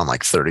today, down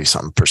like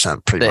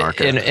 30%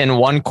 pre-market. In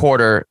one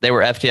quarter, they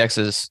were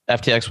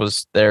FTX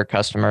was their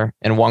customer.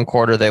 In one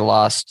quarter, they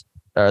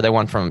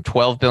went from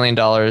 $12 billion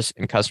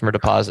in customer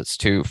deposits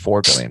to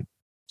 $4 billion.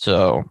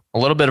 So a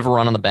little bit of a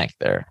run on the bank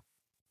there.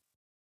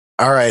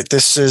 All right.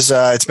 This is,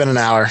 it's been an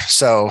hour.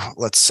 So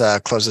let's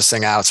close this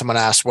thing out. Someone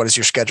asked, what is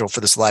your schedule for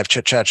this live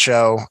chit chat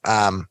show?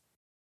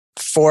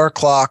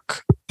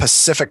 4:00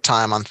 Pacific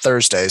time on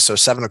Thursday. So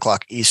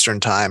 7:00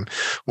 Eastern time.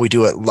 We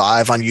do it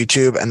live on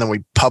YouTube, and then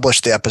we publish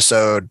the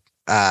episode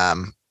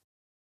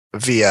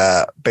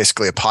via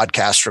basically a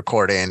podcast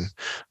recording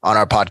on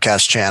our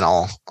podcast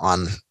channel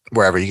on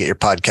wherever you get your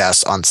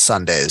podcasts on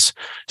Sundays.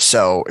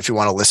 So if you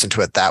want to listen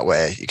to it that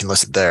way, you can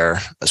listen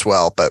there as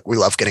well. But we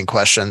love getting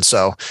questions.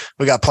 So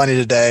we got plenty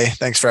today.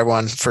 Thanks for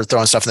everyone for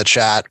throwing stuff in the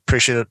chat.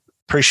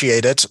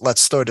 Appreciate it.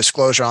 Let's throw a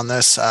disclosure on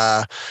this.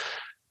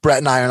 Brett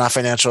and I are not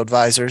financial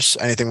advisors.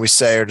 Anything we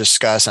say or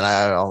discuss, and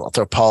I'll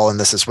throw Paul in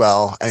this as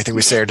well. Anything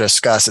we say or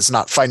discuss, it's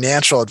not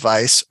financial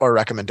advice or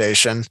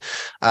recommendation.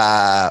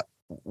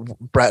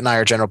 Brett and I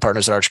are general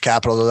partners at Arch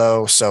Capital,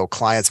 though, so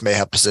clients may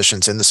have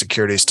positions in the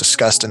securities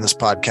discussed in this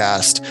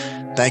podcast.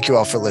 Thank you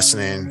all for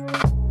listening.